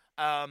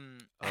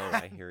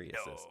 I hear you,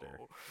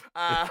 sister.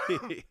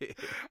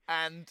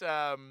 And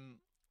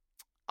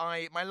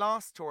my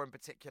last tour in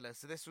particular,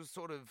 so this was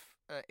sort of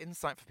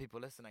insight for people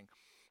listening.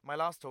 My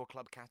last tour,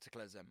 Club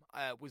Cataclysm,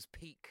 was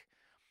peak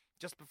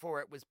just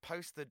before it was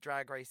post the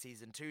Drag Race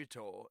Season 2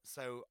 tour.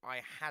 So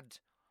I had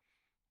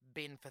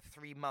been for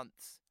 3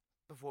 months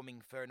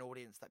performing for an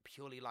audience that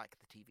purely liked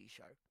the TV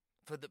show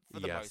for the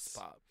most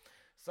part.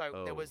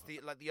 So there was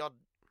the odd,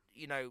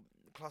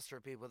 cluster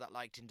of people that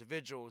liked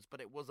individuals,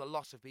 but it was a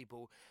lot of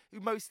people who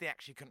mostly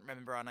actually couldn't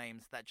remember our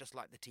names that just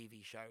liked the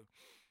TV show.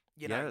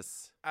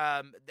 Yes.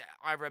 I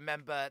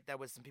remember there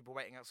was some people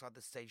waiting outside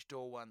the stage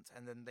door once,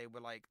 and then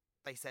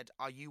they said,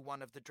 "Are you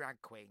one of the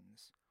drag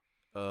queens?"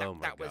 Oh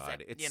my God. Was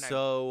it, it's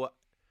so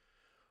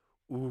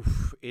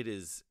it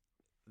is.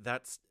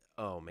 That's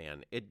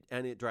man.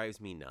 It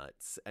drives me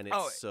nuts, and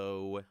it's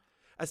so.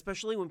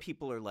 Especially when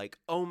people are like,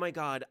 "Oh my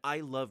God,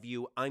 I love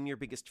you. I'm your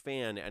biggest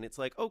fan." And it's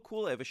like, "Oh,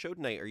 cool. I have a show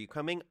tonight. Are you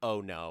coming?"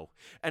 "Oh, no."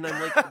 And I'm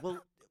like,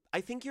 well,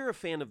 I think you're a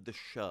fan of the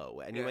show,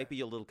 and you might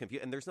be a little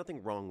confused. And there's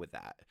nothing wrong with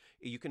that.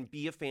 You can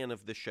be a fan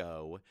of the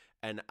show,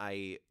 and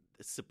I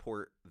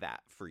support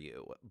that for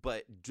you.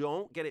 But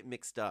don't get it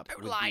mixed up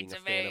with being a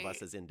fan of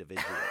us as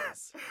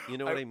individuals. You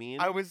know what I mean?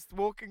 I was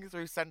walking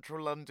through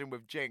central London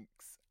with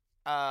Jinx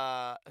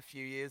a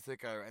few years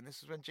ago, and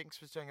this was when Jinx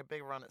was doing a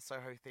big run at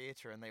Soho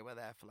Theatre, and they were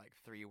there for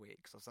 3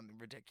 weeks or something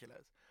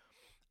ridiculous.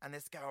 And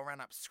this girl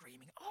ran up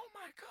screaming, "Oh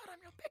my God,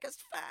 I'm your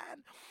biggest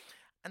fan!"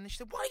 And then she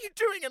said, "What are you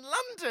doing in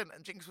London?"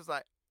 And Jinx was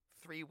like,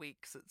 3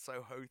 weeks at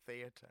Soho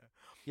Theatre.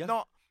 Yeah.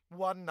 Not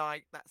one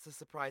night, that's a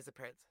surprise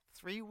appearance.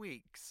 3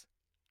 weeks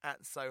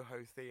at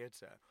Soho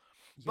Theatre.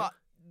 Yeah.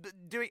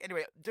 But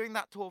doing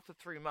that tour for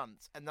 3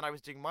 months, and then I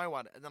was doing my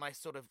one, and then I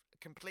sort of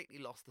completely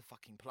lost the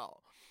fucking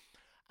plot.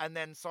 And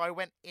then, so I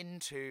went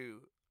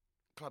into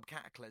Club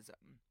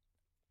Cataclysm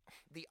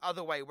the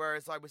other way,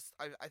 whereas I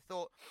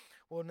thought,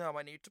 well, no,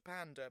 I need to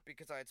pander,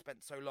 because I had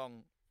spent so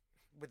long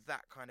with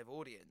that kind of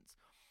audience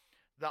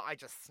that I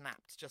just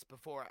snapped just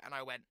before it, and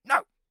I went,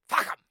 "No,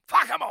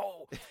 fuck 'em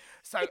all."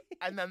 So,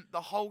 and then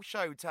the whole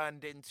show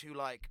turned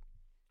into I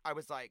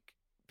was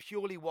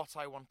purely what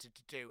I wanted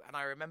to do, and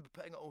I remember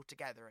putting it all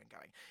together and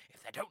going,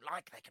 if they don't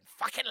like, they can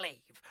fucking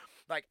leave.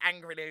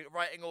 Angrily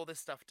writing all this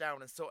stuff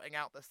down and sorting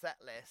out the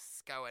set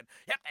lists, going,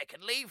 "Yep, they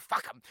can leave,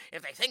 fuck them.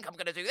 If they think I'm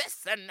going to do this,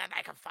 then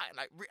they can fight."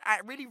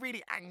 Really,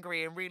 really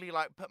angry, and really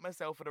put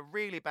myself in a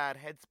really bad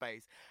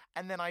headspace.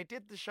 And then I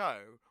did the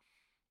show,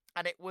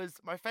 and it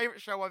was my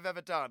favourite show I've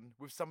ever done,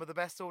 with some of the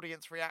best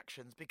audience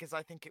reactions, because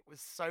I think it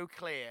was so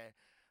clear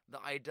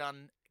that I'd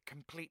done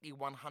completely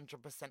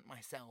 100%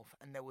 myself,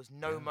 and there was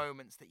no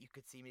moments that you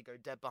could see me go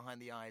dead behind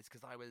the eyes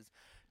because I was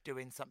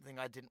doing something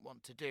I didn't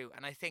want to do.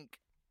 And I think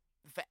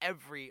for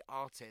every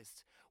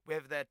artist,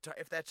 whether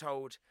if they're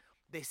told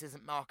this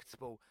isn't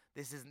marketable,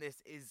 this isn't,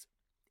 this is,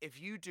 if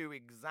you do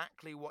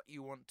exactly what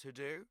you want to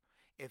do,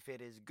 if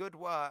it is good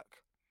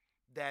work,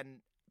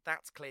 then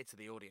that's clear to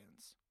the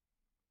audience.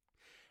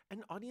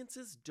 And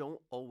audiences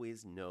don't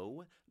always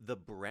know the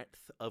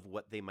breadth of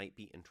what they might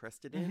be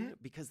interested in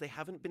because they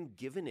haven't been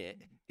given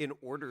it in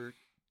order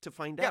to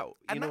find out.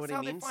 You know what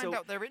I mean? And that's how they find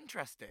out they're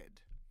interested.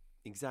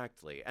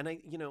 Exactly. And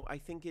I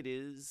think it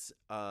is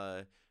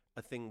a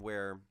thing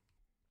where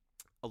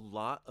a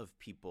lot of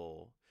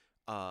people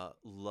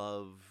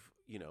love,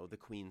 the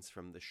queens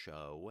from the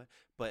show,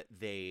 but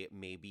they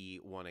maybe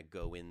want to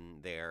go in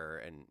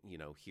there and,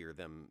 hear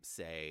them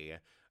say,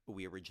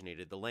 we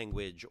originated the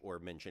language or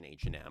mention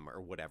H&M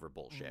or whatever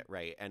bullshit,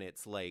 right? And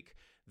it's like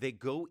they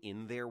go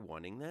in there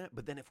wanting that,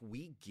 but then if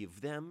we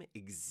give them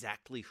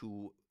exactly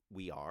who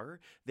we are,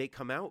 they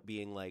come out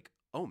being like,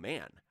 oh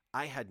man,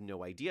 I had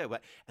no idea.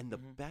 And the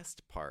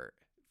best part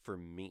for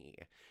me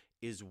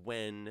is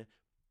when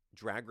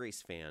Drag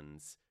Race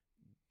fans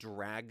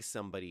drag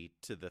somebody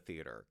to the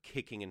theater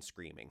kicking and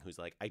screaming who's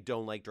like, I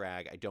don't like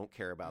drag, I don't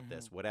care about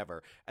this,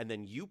 whatever. And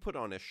then you put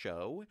on a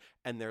show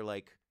and they're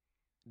like,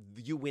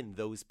 you win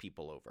those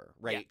people over,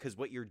 right? Because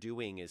what you're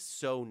doing is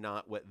so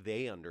not what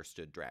they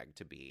understood drag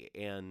to be.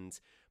 And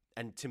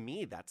to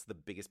me, that's the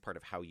biggest part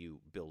of how you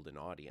build an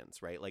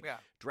audience, right? Like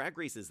Drag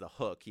Race is the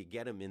hook. You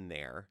get them in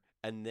there,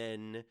 and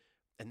then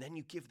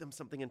you give them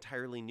something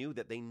entirely new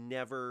that they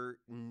never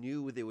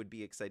knew they would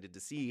be excited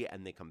to see,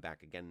 and they come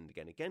back again and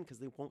again and again because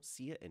they won't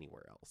see it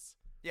anywhere else.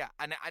 Yeah,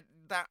 and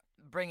that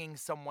bringing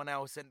someone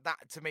else in,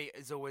 that to me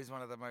is always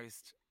one of the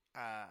most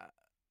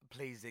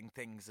pleasing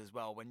things as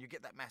well. When you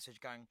get that message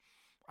going,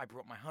 I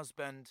brought my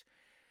husband.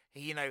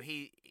 He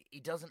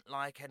doesn't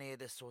like any of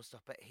this sort of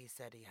stuff, but he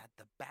said he had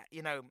the bat,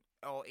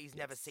 or he's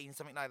never seen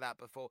something like that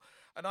before.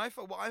 And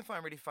what I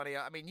find really funny,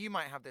 I mean, you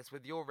might have this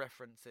with your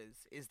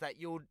references, is that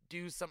you'll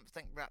do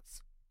something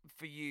that's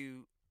for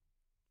you,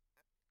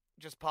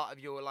 just part of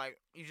your, like,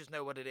 you just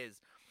know what it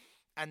is.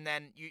 And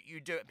then you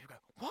do it and people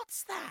go,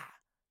 what's that?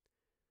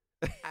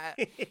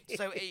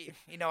 So,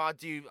 I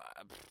do,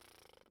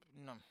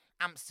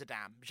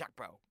 Amsterdam, Jacques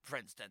Brel, for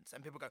instance,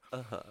 and people go,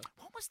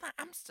 what was that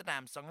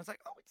Amsterdam song? I was like,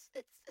 oh,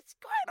 it's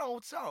quite an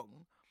old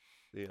song.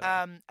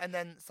 Yeah. And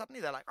then suddenly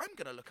they're like, I'm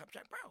going to look up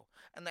Jacques Brel.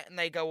 And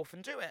they go off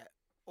and do it.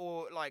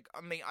 Or, like, I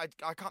mean,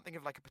 I can't think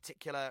of, like, a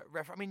particular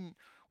reference. I mean,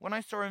 when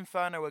I saw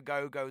Inferno a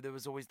Go-Go, there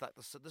was always, like,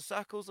 the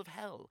circles of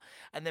hell.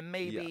 And then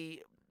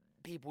maybe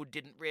people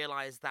didn't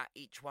realise that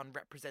each one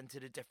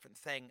represented a different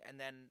thing, and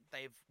then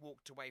they've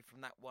walked away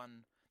from that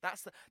one.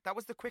 That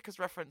was the quickest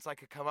reference I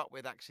could come up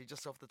with, actually,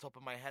 just off the top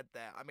of my head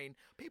there. I mean,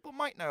 people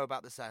might know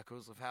about the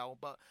circles of hell,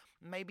 but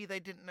maybe they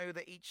didn't know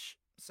that each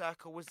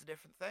circle was a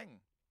different thing.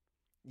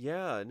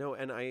 Yeah, no,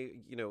 and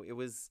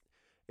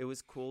it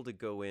was cool to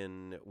go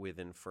in with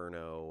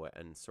Inferno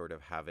and sort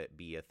of have it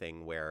be a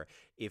thing where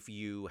if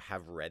you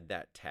have read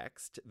that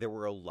text, there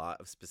were a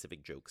lot of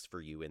specific jokes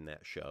for you in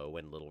that show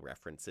and little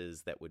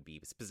references that would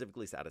be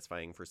specifically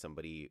satisfying for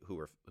somebody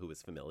who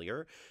was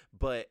familiar.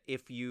 But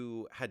if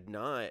you had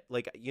not,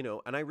 like,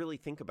 and I really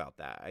think about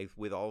that.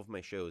 With all of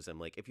my shows, I'm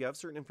like, if you have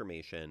certain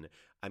information,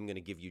 I'm going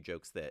to give you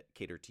jokes that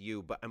cater to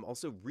you, but I'm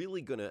also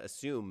really going to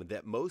assume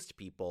that most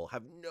people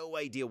have no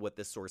idea what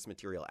this source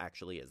material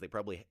actually is. They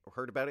probably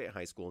heard about it in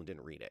high school and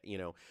didn't read it,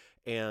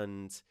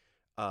 and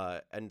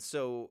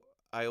so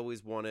I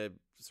always want to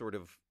sort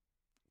of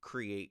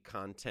create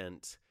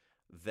content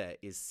that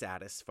is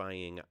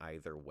satisfying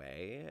either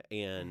way,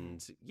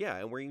 and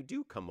and where you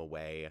do come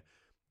away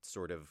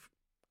sort of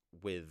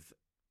with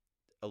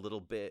a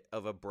little bit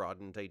of a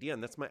broadened idea.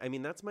 And that's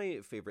my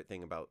favorite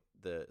thing about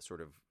the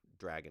sort of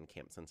drag and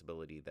camp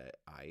sensibility that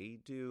I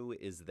do,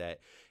 is that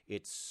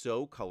it's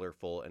so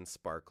colorful and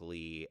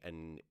sparkly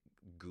and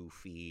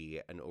goofy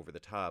and over the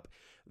top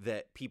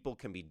that people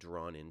can be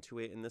drawn into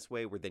it in this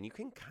way, where then you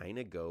can kind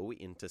of go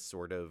into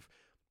sort of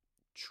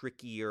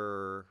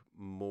trickier,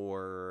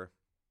 more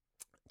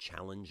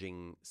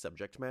challenging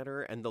subject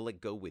matter, and they'll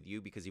go with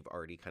you because you've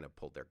already kind of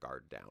pulled their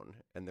guard down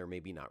and they're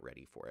maybe not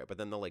ready for it, but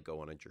then they'll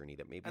go on a journey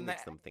that maybe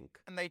makes them think,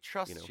 and they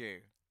trust you.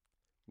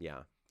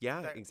 Yeah,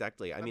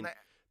 exactly. I mean,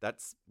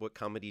 that's what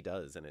comedy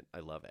does, and I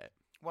love it.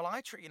 Well,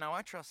 I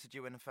trusted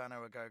you in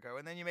Inferno a Go-Go,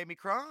 and then you made me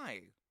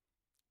cry.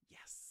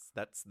 Yes.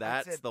 That's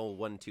the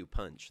 1-2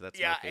 punch. That's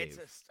my fave. It's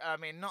just, I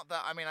mean, not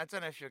that. I mean, I don't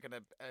know if you're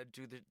gonna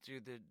do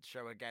the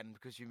show again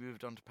because you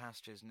moved on to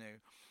pastures new,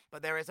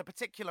 but there is a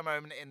particular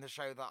moment in the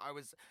show that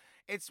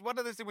it's one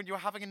of those things when you're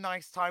having a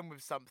nice time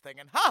with something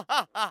and ha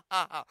ha ha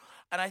ha ha,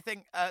 and I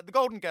think the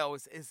Golden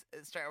Girls is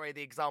straight away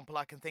the example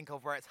I can think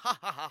of where it's ha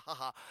ha ha ha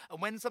ha,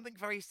 and when something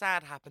very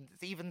sad happens,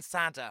 it's even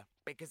sadder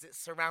because it's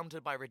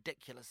surrounded by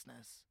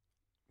ridiculousness.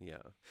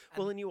 Yeah.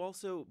 Well, and you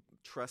also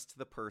trust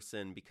the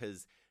person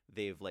because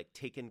they've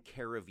taken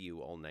care of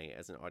you all night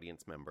as an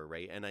audience member,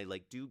 right? And I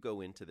do go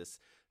into this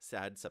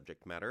sad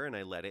subject matter and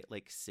I let it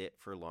sit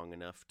for long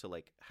enough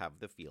to have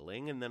the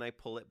feeling, and then I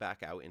pull it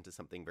back out into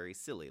something very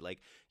silly.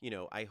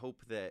 I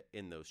hope that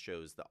in those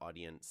shows the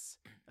audience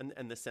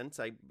and the sense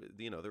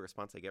the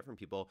response I get from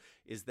people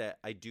is that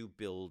I do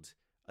build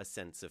a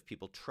sense of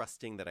people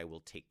trusting that I will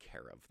take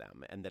care of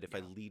them, and that if I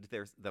lead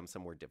them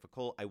somewhere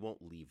difficult, I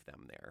won't leave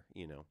them there,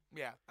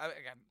 Yeah,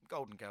 again,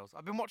 Golden Girls.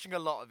 I've been watching a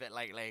lot of it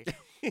lately,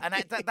 and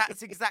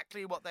that's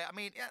exactly what they. I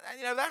mean,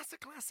 that's a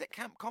classic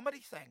camp comedy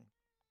thing.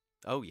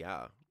 Oh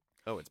yeah,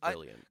 oh it's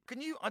brilliant.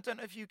 I don't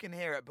know if you can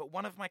hear it, but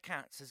one of my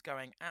cats is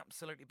going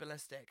absolutely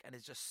ballistic and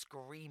is just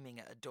screaming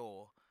at a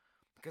door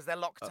because they're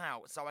locked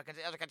out. So I can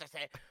just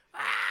say, ah!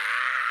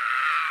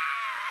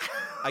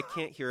 I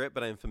can't hear it,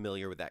 but I'm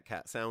familiar with that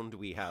cat sound.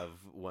 We have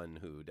one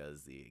who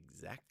does the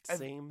exact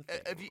same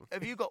thing.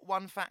 Have you got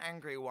one fat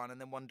angry one and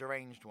then one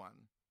deranged one?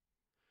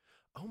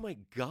 Oh my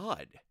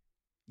god.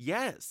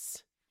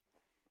 Yes.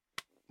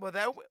 Well,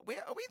 are we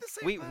the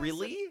same Wait, person?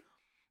 really?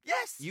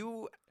 Yes.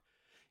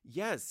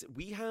 Yes,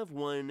 we have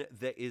one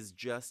that is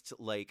just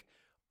like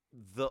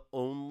the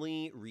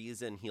only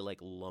reason he like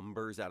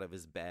lumbers out of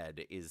his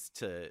bed is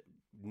to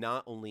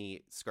not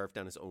only scarf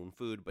down his own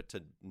food, but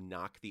to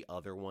knock the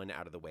other one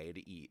out of the way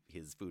to eat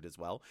his food as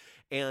well.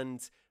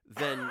 And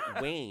then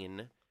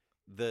Wayne,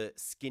 the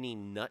skinny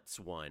nuts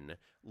one,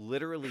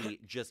 literally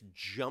just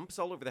jumps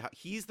all over the house.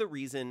 He's the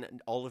reason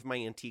all of my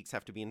antiques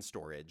have to be in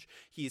storage.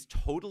 He's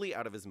totally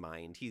out of his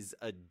mind. He's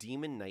a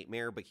demon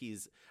nightmare, but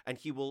he's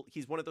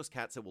one of those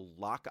cats that will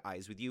lock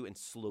eyes with you and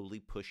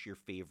slowly push your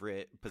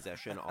favorite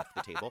possession off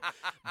the table.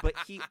 But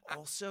he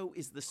also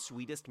is the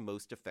sweetest,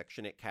 most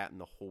affectionate cat in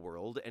the whole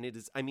world. And it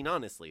is, I mean,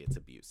 honestly, it's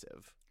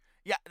abusive.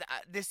 Yeah,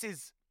 this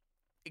is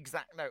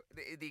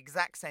the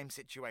exact same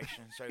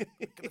situation. So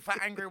the fat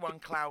angry one,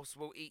 Klaus,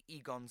 will eat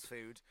Egon's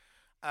food,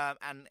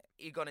 and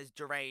Egon is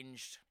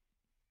deranged.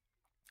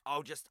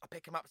 I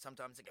pick him up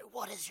sometimes and go,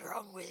 "What is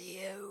wrong with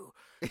you?"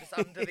 Just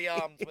under the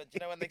arms, but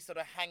when they sort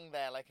of hang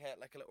there like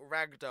a little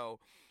rag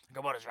doll. I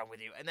go, "What is wrong with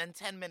you?" And then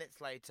 10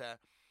 minutes later,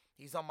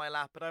 he's on my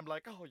lap, and I'm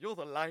like, "Oh, you're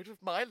the light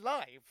of my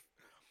life."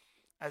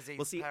 As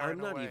he's I'm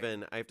not away.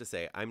 even. I have to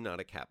say, I'm not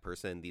a cat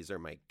person. These are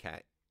my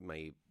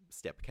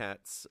step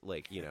cats.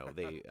 Like,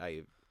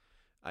 I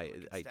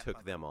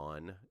took them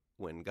on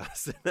when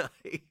Gus and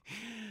I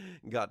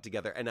got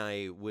together, and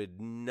I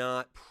would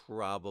not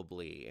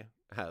probably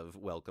have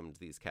welcomed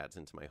these cats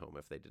into my home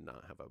if they did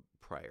not have a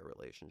prior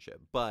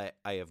relationship. But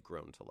I have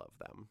grown to love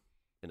them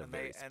in a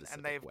very specific way.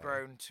 And they've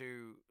grown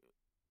to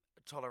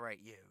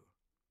tolerate you.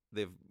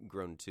 They've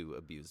grown to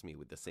abuse me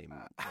with the same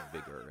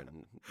vigor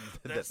and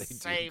the that they do.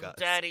 Same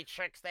dirty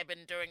tricks they've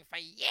been doing for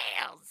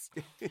years.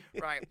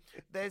 Right.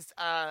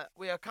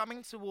 We are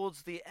coming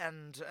towards the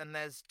end, and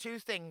there's two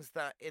things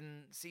that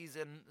in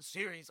season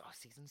series.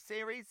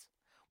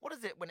 What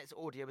is it when it's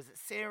audio? Is it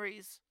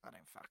series? I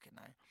don't fucking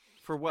know.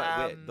 For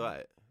what?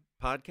 What?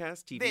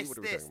 Podcast? TV? What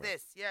are we talking about?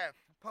 Yeah.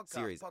 Podcast.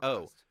 Series. Podcast.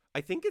 Oh,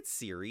 I think it's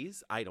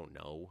series. I don't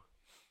know.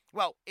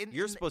 Well,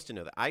 you're supposed to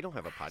know that. I don't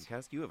have a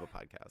podcast. You have a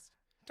podcast.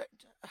 I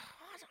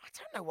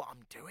don't know what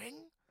I'm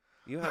doing.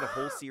 You had a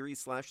whole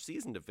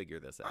series/season to figure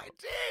this out. I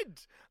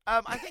did.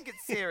 I think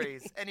it's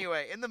series.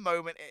 Anyway, in the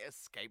moment, it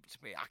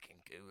escaped me. I can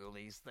Google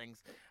these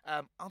things.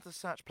 Other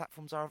search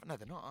platforms are... No,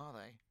 they're not, are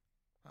they?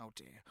 Oh,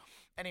 dear.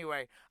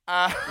 Anyway.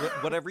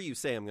 Whatever you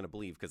say, I'm going to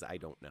believe because I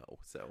don't know.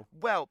 So.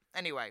 Well,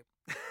 anyway.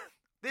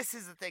 This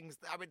is the things...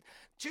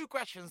 two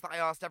questions that I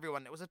asked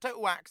everyone. It was a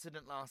total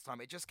accident last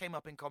time. It just came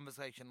up in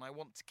conversation, and I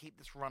want to keep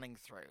this running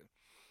through.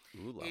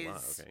 Ooh la la,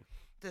 okay.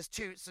 There's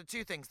two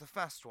things. The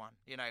first one,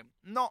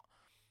 not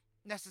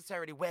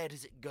necessarily where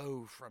does it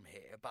go from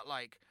here, but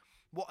like,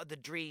 what are the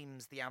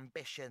dreams, the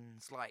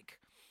ambitions, like,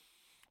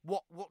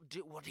 what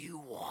do you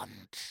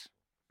want?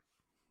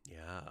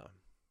 Yeah,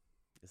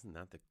 isn't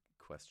that the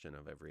question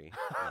of every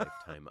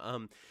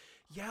lifetime?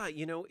 Yeah,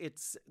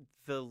 it's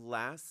the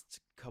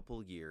last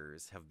couple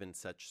years have been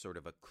such sort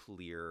of a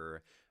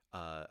clear.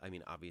 I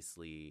mean,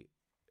 obviously,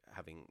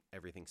 having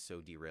everything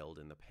so derailed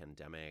in the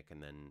pandemic,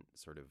 and then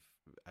sort of,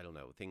 I don't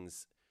know,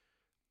 things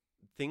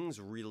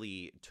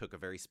really took a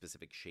very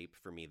specific shape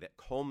for me that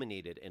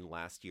culminated in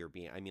last year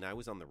being, I mean, I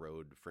was on the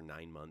road for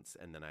 9 months,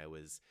 and then I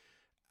was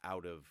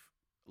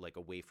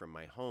away from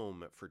my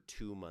home for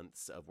 2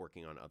 months of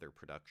working on other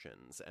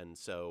productions. And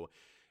so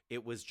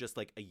it was just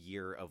like a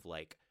year of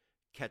like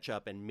catch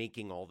up and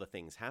making all the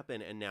things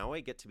happen. And now I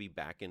get to be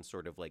back in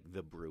sort of like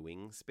the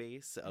brewing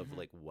space of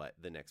like what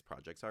the next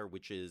projects are,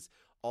 which is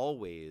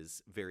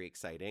always very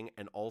exciting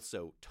and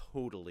also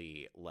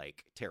totally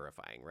like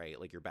terrifying, right?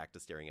 Like you're back to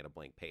staring at a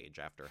blank page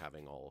after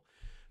having all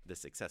the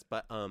success.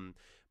 But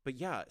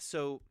yeah,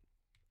 so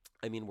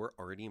I mean, we're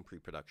already in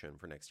pre-production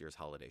for next year's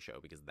holiday show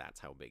because that's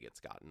how big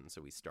it's gotten.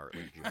 So we start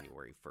like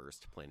January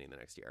 1st planning the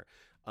next year.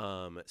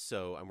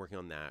 So I'm working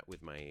on that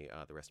with my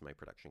the rest of my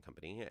production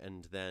company.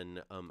 And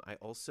then I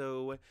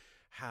also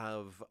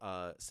have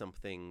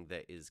something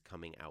that is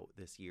coming out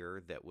this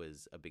year that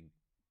was a big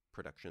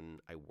production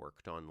I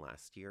worked on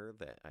last year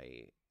that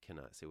I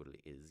cannot say what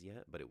it is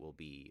yet, but it will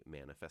be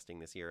manifesting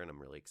this year. And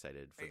I'm really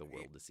excited for the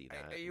world to see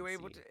that. Are you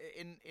able to,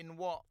 in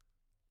what...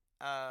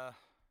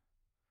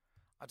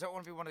 I don't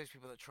want to be one of those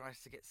people that tries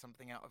to get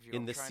something out of you.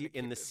 In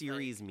the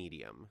series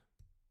medium,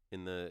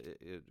 in the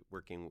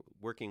working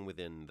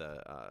within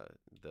the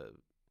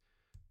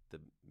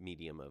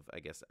medium of, I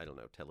guess, I don't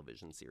know,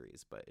 television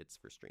series, but it's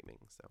for streaming.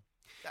 So,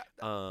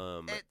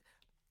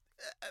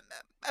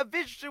 a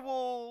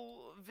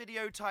visual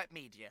video type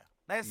media.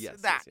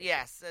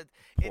 Yes.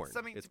 It's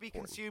something to be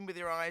consumed with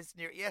your eyes.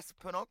 Yes,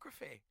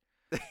 pornography.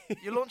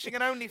 You're launching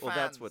an OnlyFans. Well,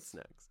 that's what's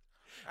next.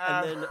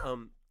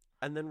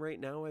 And then right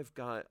now I've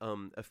got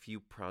a few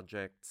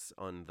projects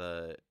on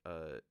the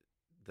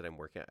that I'm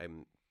working at.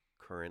 I'm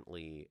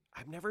currently,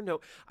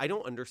 I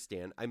don't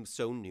understand. I'm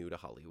so new to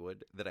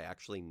Hollywood that I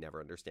actually never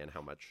understand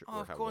how much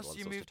or how little I'm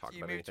supposed to talk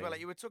about anything.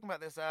 You were talking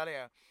about this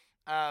earlier.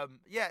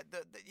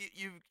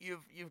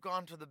 You've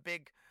gone to the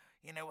big,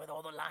 with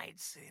all the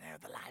lights,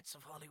 the lights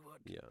of Hollywood.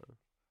 Yeah.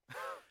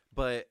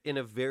 But in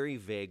a very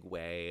vague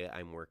way,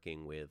 I'm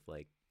working with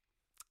like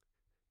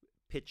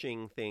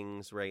pitching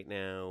things right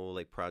now,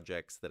 like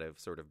projects that have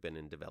sort of been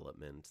in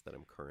development that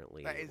I'm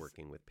currently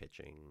working with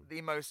pitching.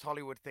 The most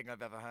Hollywood thing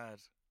I've ever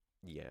heard.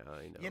 Yeah,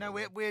 I know.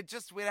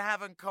 We're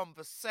having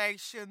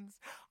conversations.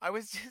 I'm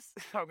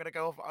gonna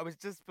go off. I was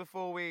just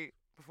before we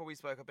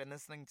spoke. I've been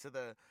listening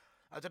to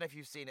I don't know if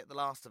you've seen it, The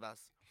Last of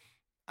Us.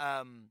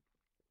 I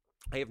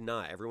have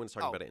not. Everyone's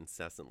talking about it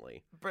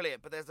incessantly.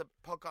 Brilliant, but there's a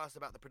podcast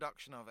about the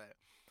production of it,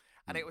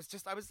 and it was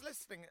just I was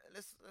listening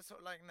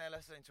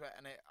to it,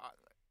 and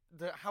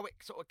how it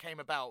sort of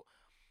came about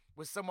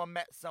was someone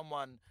met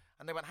someone,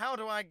 and they went, "How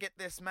do I get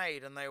this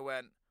made?" And they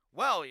went,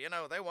 "Well,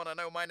 they want to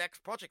know my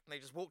next project." And they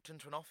just walked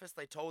into an office,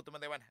 they told them,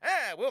 and they went,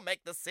 "Hey, we'll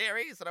make the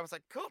series." And I was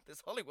like, God,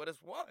 this Hollywood is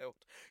wild.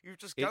 You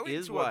just go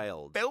into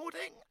a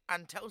building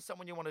and tell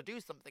someone you want to do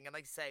something, and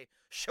they say,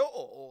 sure,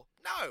 or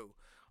no.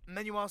 And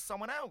then you ask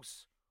someone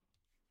else.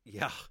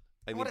 Yeah.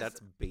 I mean, that's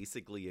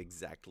basically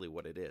exactly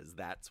what it is.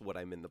 That's what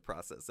I'm in the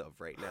process of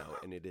right now,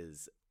 and it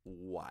is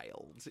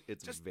wild.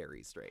 It's just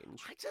very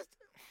strange.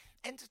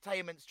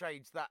 Entertainment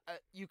strange that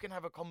you can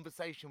have a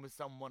conversation with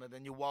someone and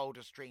then your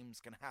wildest dreams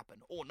can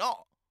happen, or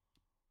not.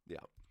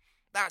 Yeah.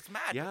 That's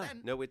mad. Yeah,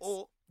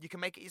 or you can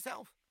make it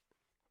yourself.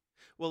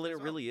 Well, and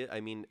it really is. I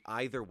mean,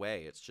 either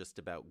way, it's just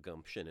about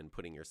gumption and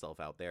putting yourself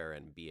out there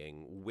and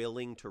being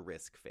willing to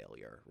risk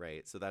failure,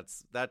 right? So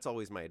that's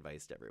always my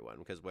advice to everyone,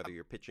 because whether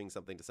you're pitching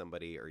something to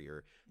somebody or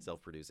you're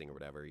self-producing or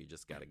whatever, you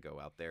just got to go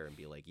out there and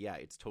be like, yeah,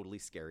 it's totally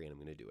scary and I'm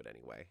going to do it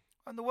anyway.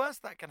 And the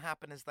worst that can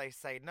happen is they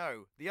say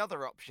no. The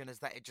other option is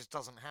that it just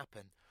doesn't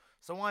happen.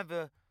 So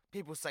either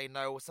people say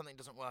no or something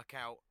doesn't work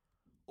out,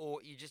 or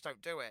you just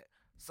don't do it.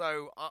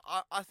 So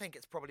I think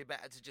it's probably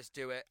better to just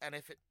do it. And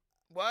if it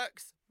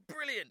works,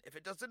 brilliant. If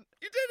it doesn't,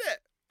 you did it.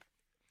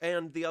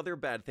 And the other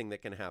bad thing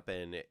that can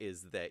happen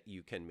is that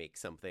you can make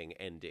something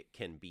and it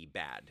can be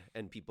bad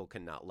and people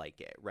cannot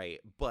like it, right?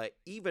 But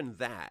even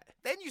that,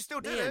 then you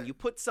still did it. You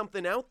put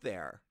something out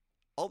there.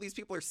 All these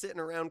people are sitting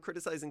around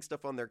criticizing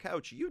stuff on their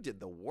couch. You did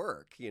the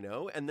work,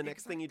 and the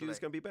next thing you do is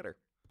going to be better.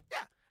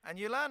 Yeah, and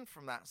you learn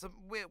from that. So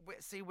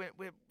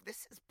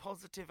this is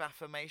positive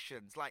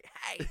affirmations. Like,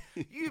 hey,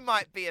 you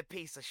might be a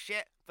piece of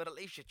shit, but at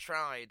least you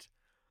tried.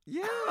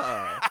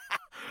 Yeah.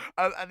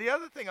 And the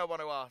other thing I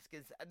want to ask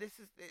is,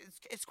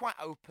 it's quite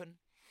open.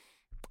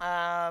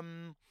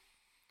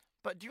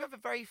 But do you have a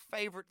very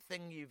favourite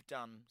thing you've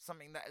done?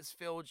 Something that has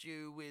filled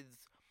you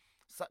with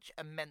such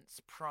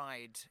immense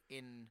pride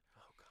in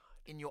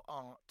your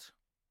art?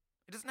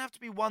 It doesn't have to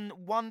be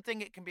one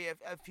thing. It can be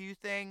a few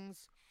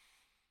things,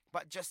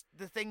 but just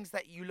the things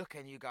that you look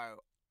and you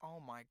go,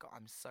 oh my God,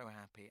 I'm so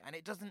happy. And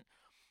it doesn't,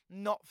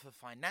 not for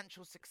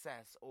financial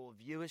success or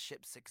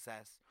viewership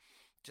success,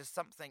 just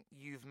something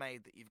you've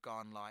made that you've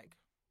gone like.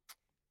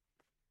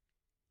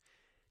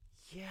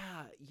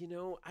 Yeah,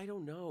 I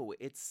don't know.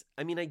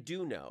 I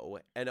do know.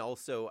 And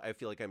also I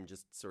feel like I'm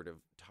just sort of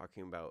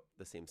talking about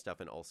the same stuff.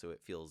 And also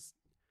it feels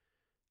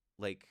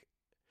like,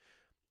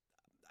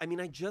 I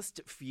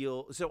just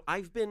feel, so I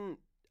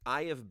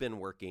have been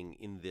working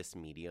in this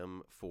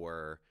medium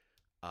for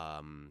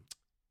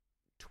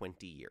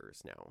 20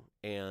 years now.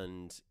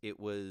 And it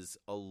was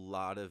a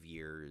lot of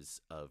years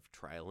of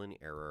trial and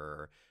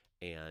error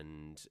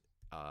and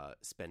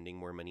spending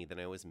more money than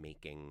I was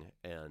making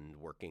and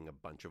working a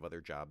bunch of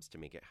other jobs to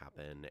make it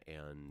happen,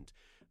 and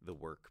the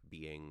work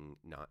being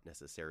not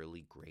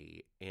necessarily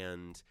great.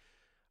 And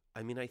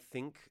I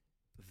think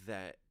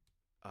that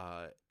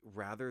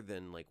rather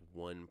than like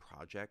one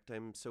project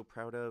I'm so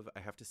proud of,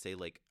 I have to say,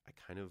 like,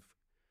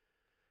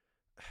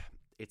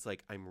 it's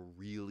like I'm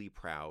really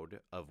proud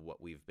of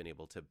what we've been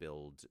able to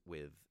build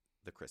with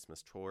the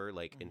Christmas tour,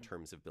 like in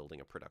terms of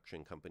building a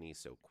production company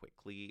so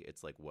quickly.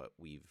 It's like what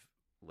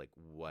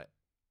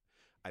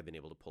I've been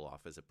able to pull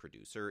off as a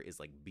producer is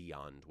like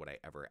beyond what I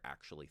ever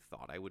actually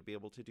thought I would be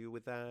able to do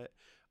with that.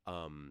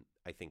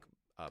 I think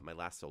my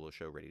last solo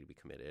show, Ready to Be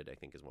Committed, I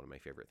think is one of my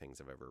favorite things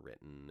I've ever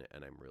written,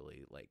 and I'm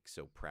really like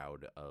so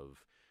proud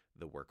of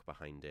the work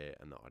behind it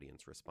and the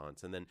audience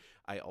response. And then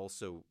I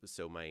also,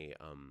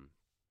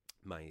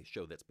 my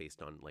show that's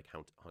based on like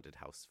haunted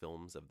house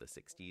films of the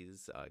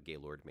 60s,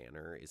 Gaylord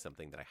Manor, is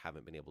something that I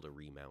haven't been able to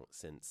remount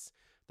since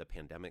the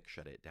pandemic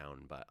shut it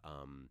down. But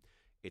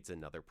it's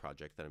another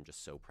project that I'm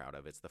just so proud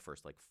of. It's the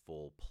first like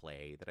full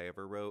play that I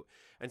ever wrote.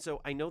 And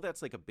so I know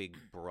that's like a big,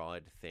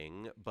 broad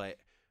thing, but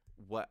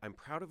what I'm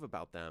proud of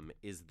about them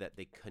is that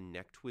they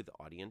connect with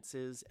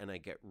audiences and I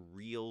get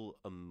real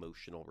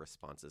emotional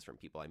responses from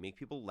people. I make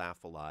people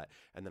laugh a lot.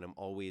 And then I'm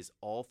always,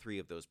 all three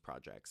of those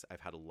projects, I've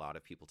had a lot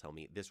of people tell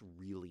me this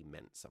really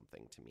meant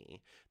something to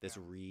me. This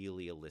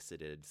really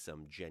elicited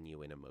some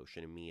genuine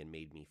emotion in me and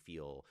made me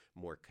feel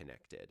more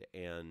connected.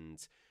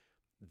 And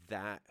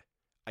that,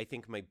 I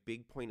think my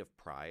big point of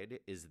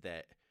pride is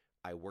that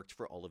I worked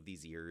for all of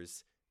these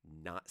years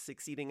not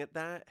succeeding at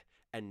that,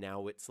 and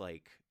now it's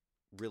like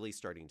really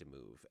starting to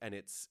move, and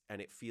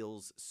it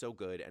feels so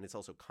good, and it's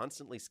also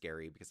constantly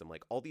scary because I'm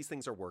like, all these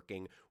things are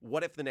working.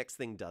 What if the next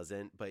thing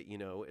doesn't? But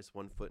it's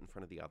one foot in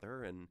front of the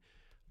other, and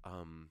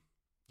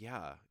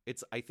yeah,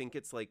 I think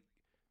it's like,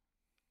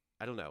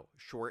 I don't know,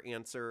 short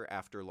answer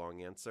after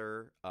long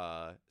answer,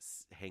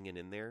 hanging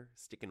in there,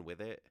 sticking with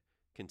it,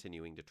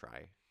 continuing to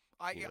try.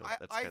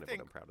 That's kind of what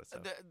I'm proudest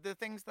of. The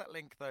things that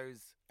link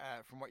those,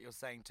 from what you're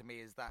saying to me,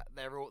 is that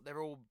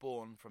they're all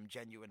born from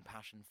genuine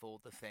passion for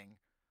the thing.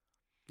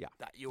 Yeah.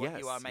 That you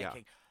are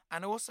making.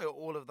 And also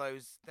all of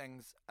those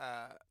things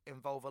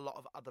involve a lot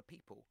of other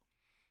people.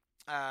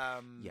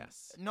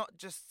 Yes. Not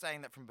just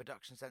saying that from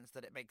production sense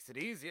that it makes it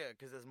easier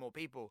because there's more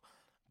people,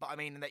 but I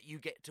mean that you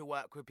get to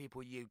work with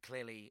people you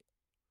clearly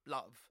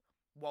love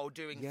while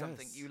doing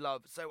something you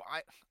love. So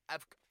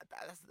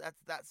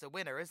that's a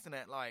winner, isn't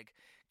it? Like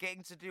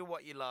getting to do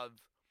what you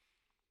love,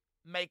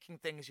 making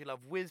things you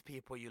love with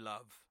people you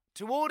love,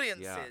 to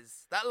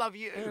audiences that love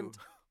you.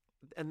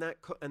 And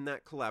that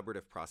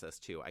collaborative process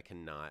too, I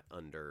cannot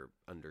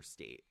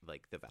understate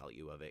like the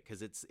value of it,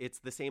 because it's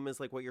the same as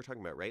like what you're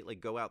talking about, right?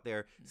 Like go out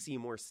there, see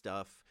more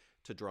stuff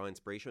to draw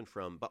inspiration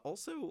from, but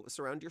also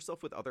surround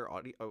yourself with other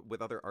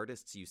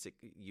artists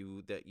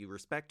that you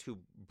respect who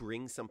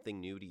bring something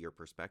new to your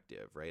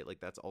perspective, right? Like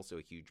that's also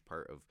a huge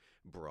part of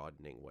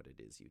broadening what it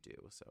is you do.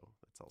 So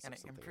that's also and it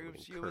something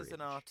improves you as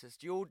an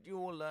artist. You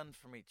all learn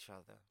from each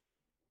other.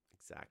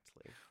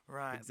 Exactly.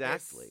 Right.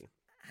 Exactly. This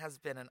has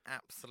been an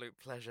absolute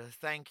pleasure.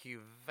 Thank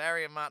you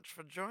very much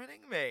for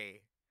joining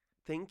me.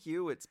 Thank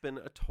you. It's been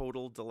a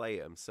total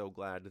delight. I'm so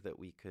glad that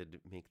we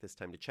could make this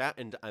time to chat,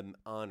 and I'm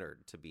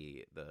honored to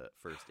be the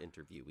first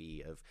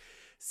interviewee of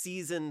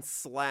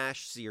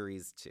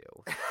season/series 2.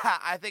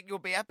 I think you'll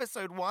be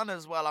episode 1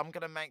 as well. I'm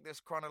going to make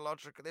this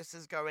chronological. This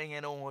is going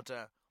in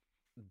order.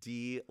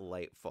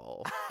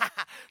 Delightful.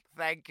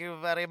 Thank you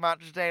very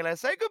much, Dela.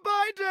 Say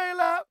goodbye,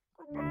 Dela.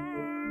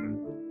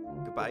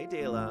 Goodbye,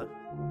 Dela.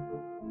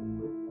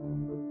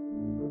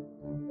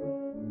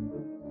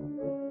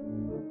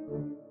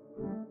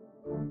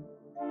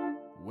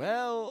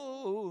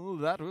 Well,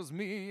 that was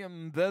me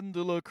and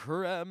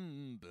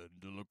BenDeLaCreme.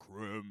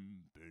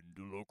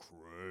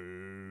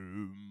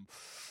 BenDeLaCreme.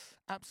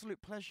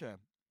 Absolute pleasure.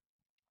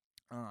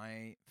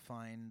 I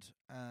find,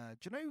 do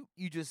you know,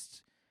 you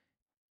just,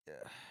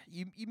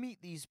 you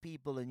meet these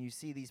people and you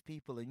see these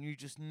people and you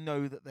just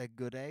know that they're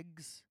good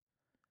eggs.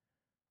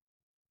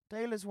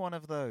 Dale's one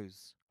of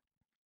those.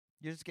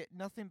 You just get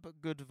nothing but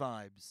good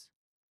vibes.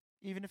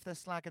 Even if they're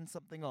slagging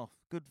something off,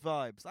 good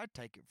vibes. I'd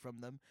take it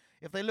from them.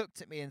 If they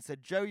looked at me and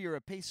said, "Joe, you're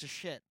a piece of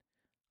shit,"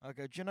 I'd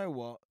go, "Do you know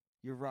what?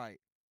 You're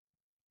right."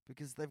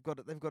 Because they've got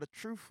a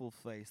truthful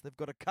face. They've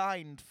got a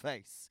kind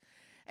face.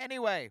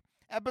 Anyway,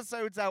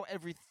 episodes out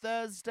every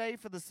Thursday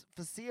for the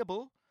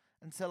foreseeable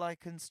until I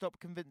can stop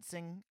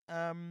convincing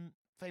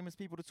famous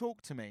people to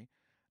talk to me.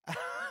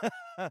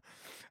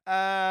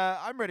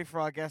 I'm ready for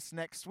our guests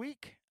next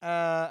week.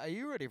 Are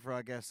you ready for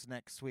our guests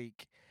next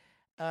week?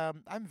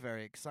 I'm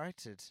very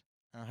excited.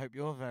 I hope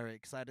you're very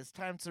excited. It's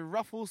time to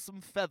ruffle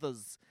some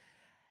feathers.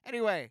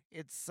 Anyway,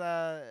 it's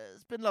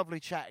been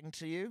lovely chatting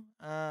to you.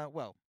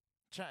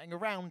 Chatting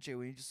around you,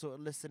 and you just sort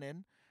of listen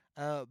in.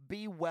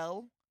 Be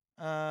well,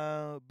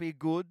 be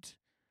good,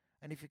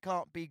 and if you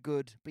can't be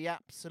good, be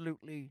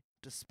absolutely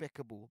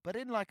despicable, but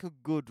in like a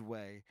good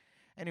way.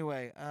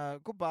 Anyway,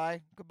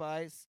 goodbye,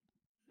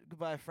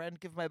 friend.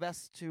 Give my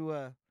best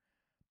to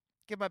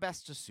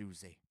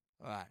Susie.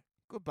 All right,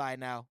 goodbye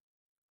now.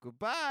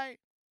 Goodbye.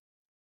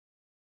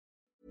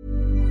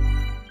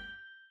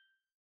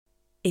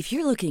 If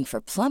you're looking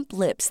for plump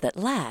lips that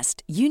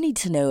last, you need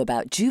to know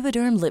about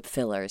Juvederm lip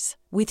fillers.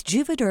 With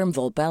Juvederm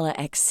Volbella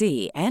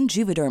XC and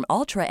Juvederm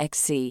Ultra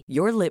XC,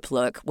 your lip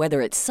look, whether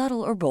it's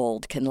subtle or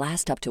bold, can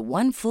last up to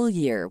 1 full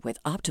year with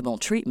optimal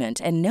treatment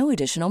and no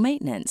additional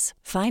maintenance.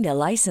 Find a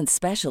licensed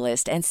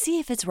specialist and see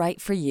if it's right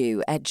for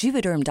you at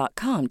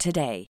Juvederm.com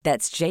today.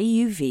 That's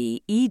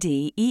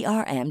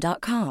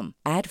JUVEDERM.com.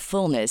 Add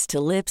fullness to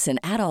lips in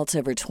adults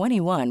over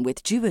 21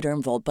 with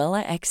Juvederm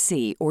Volbella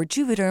XC or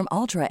Juvederm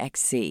Ultra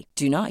XC.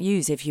 Do not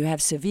use if you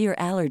have severe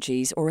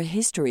allergies or a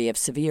history of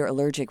severe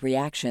allergic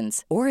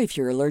reactions, or if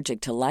you're allergic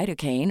to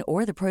lidocaine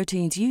or the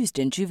proteins used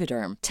in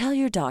Juvederm. Tell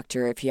your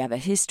doctor if you have a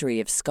history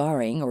of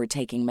scarring or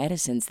taking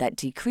medicines that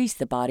decrease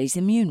the body's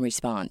immune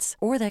response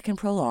or that can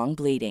prolong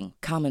bleeding.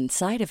 Common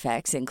side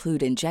effects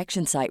include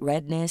injection site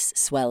redness,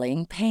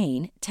 swelling,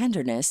 pain,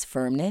 tenderness,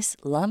 firmness,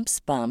 lumps,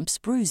 bumps,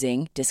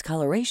 bruising,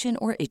 discoloration,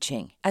 or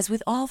itching. As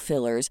with all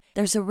fillers,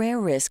 there's a rare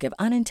risk of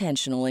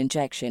unintentional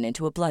injection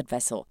into a blood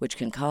vessel, which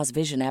can cause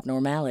vision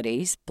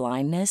abnormalities,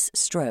 blindness,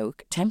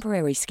 stroke,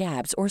 temporary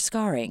scabs, or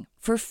scarring.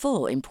 For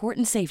full,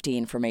 important safety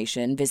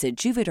information, visit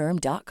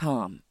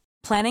Juvederm.com.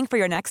 Planning for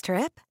your next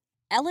trip?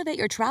 Elevate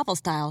your travel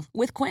style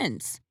with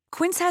Quince.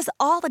 Quince has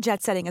all the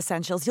jet-setting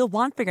essentials you'll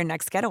want for your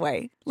next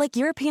getaway, like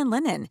European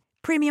linen,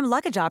 premium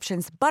luggage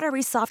options,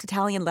 buttery soft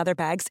Italian leather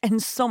bags,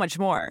 and so much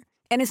more.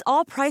 And is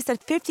all priced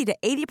at 50 to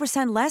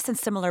 80% less than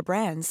similar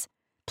brands.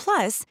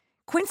 Plus,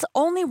 Quince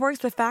only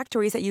works with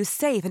factories that use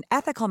safe and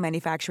ethical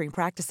manufacturing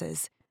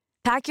practices.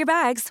 Pack your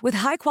bags with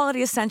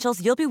high-quality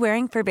essentials you'll be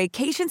wearing for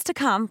vacations to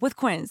come with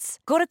Quince.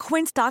 Go to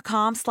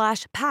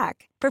quince.com/pack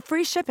for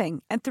free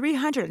shipping and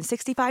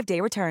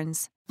 365-day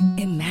returns.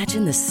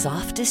 Imagine the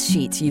softest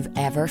sheets you've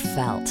ever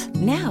felt.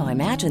 Now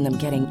imagine them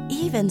getting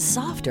even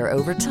softer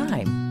over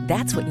time.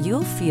 That's what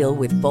you'll feel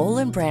with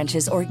Boll &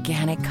 Branch's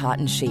organic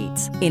cotton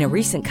sheets. In a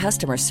recent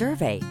customer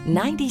survey,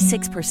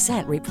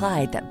 96%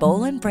 replied that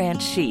Boll &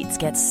 Branch sheets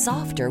get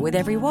softer with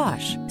every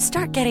wash.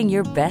 Start getting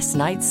your best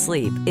night's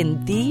sleep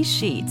in these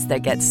sheets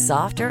that get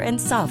softer and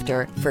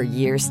softer for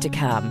years to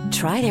come.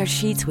 Try their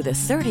sheets with a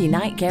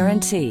 30-night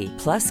guarantee.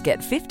 Plus, get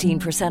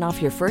 15%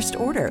 off your first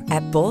order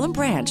at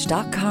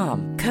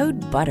bollandbranch.com.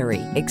 Code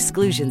BUTTERY.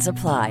 Exclusions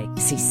apply.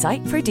 See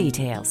site for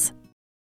details.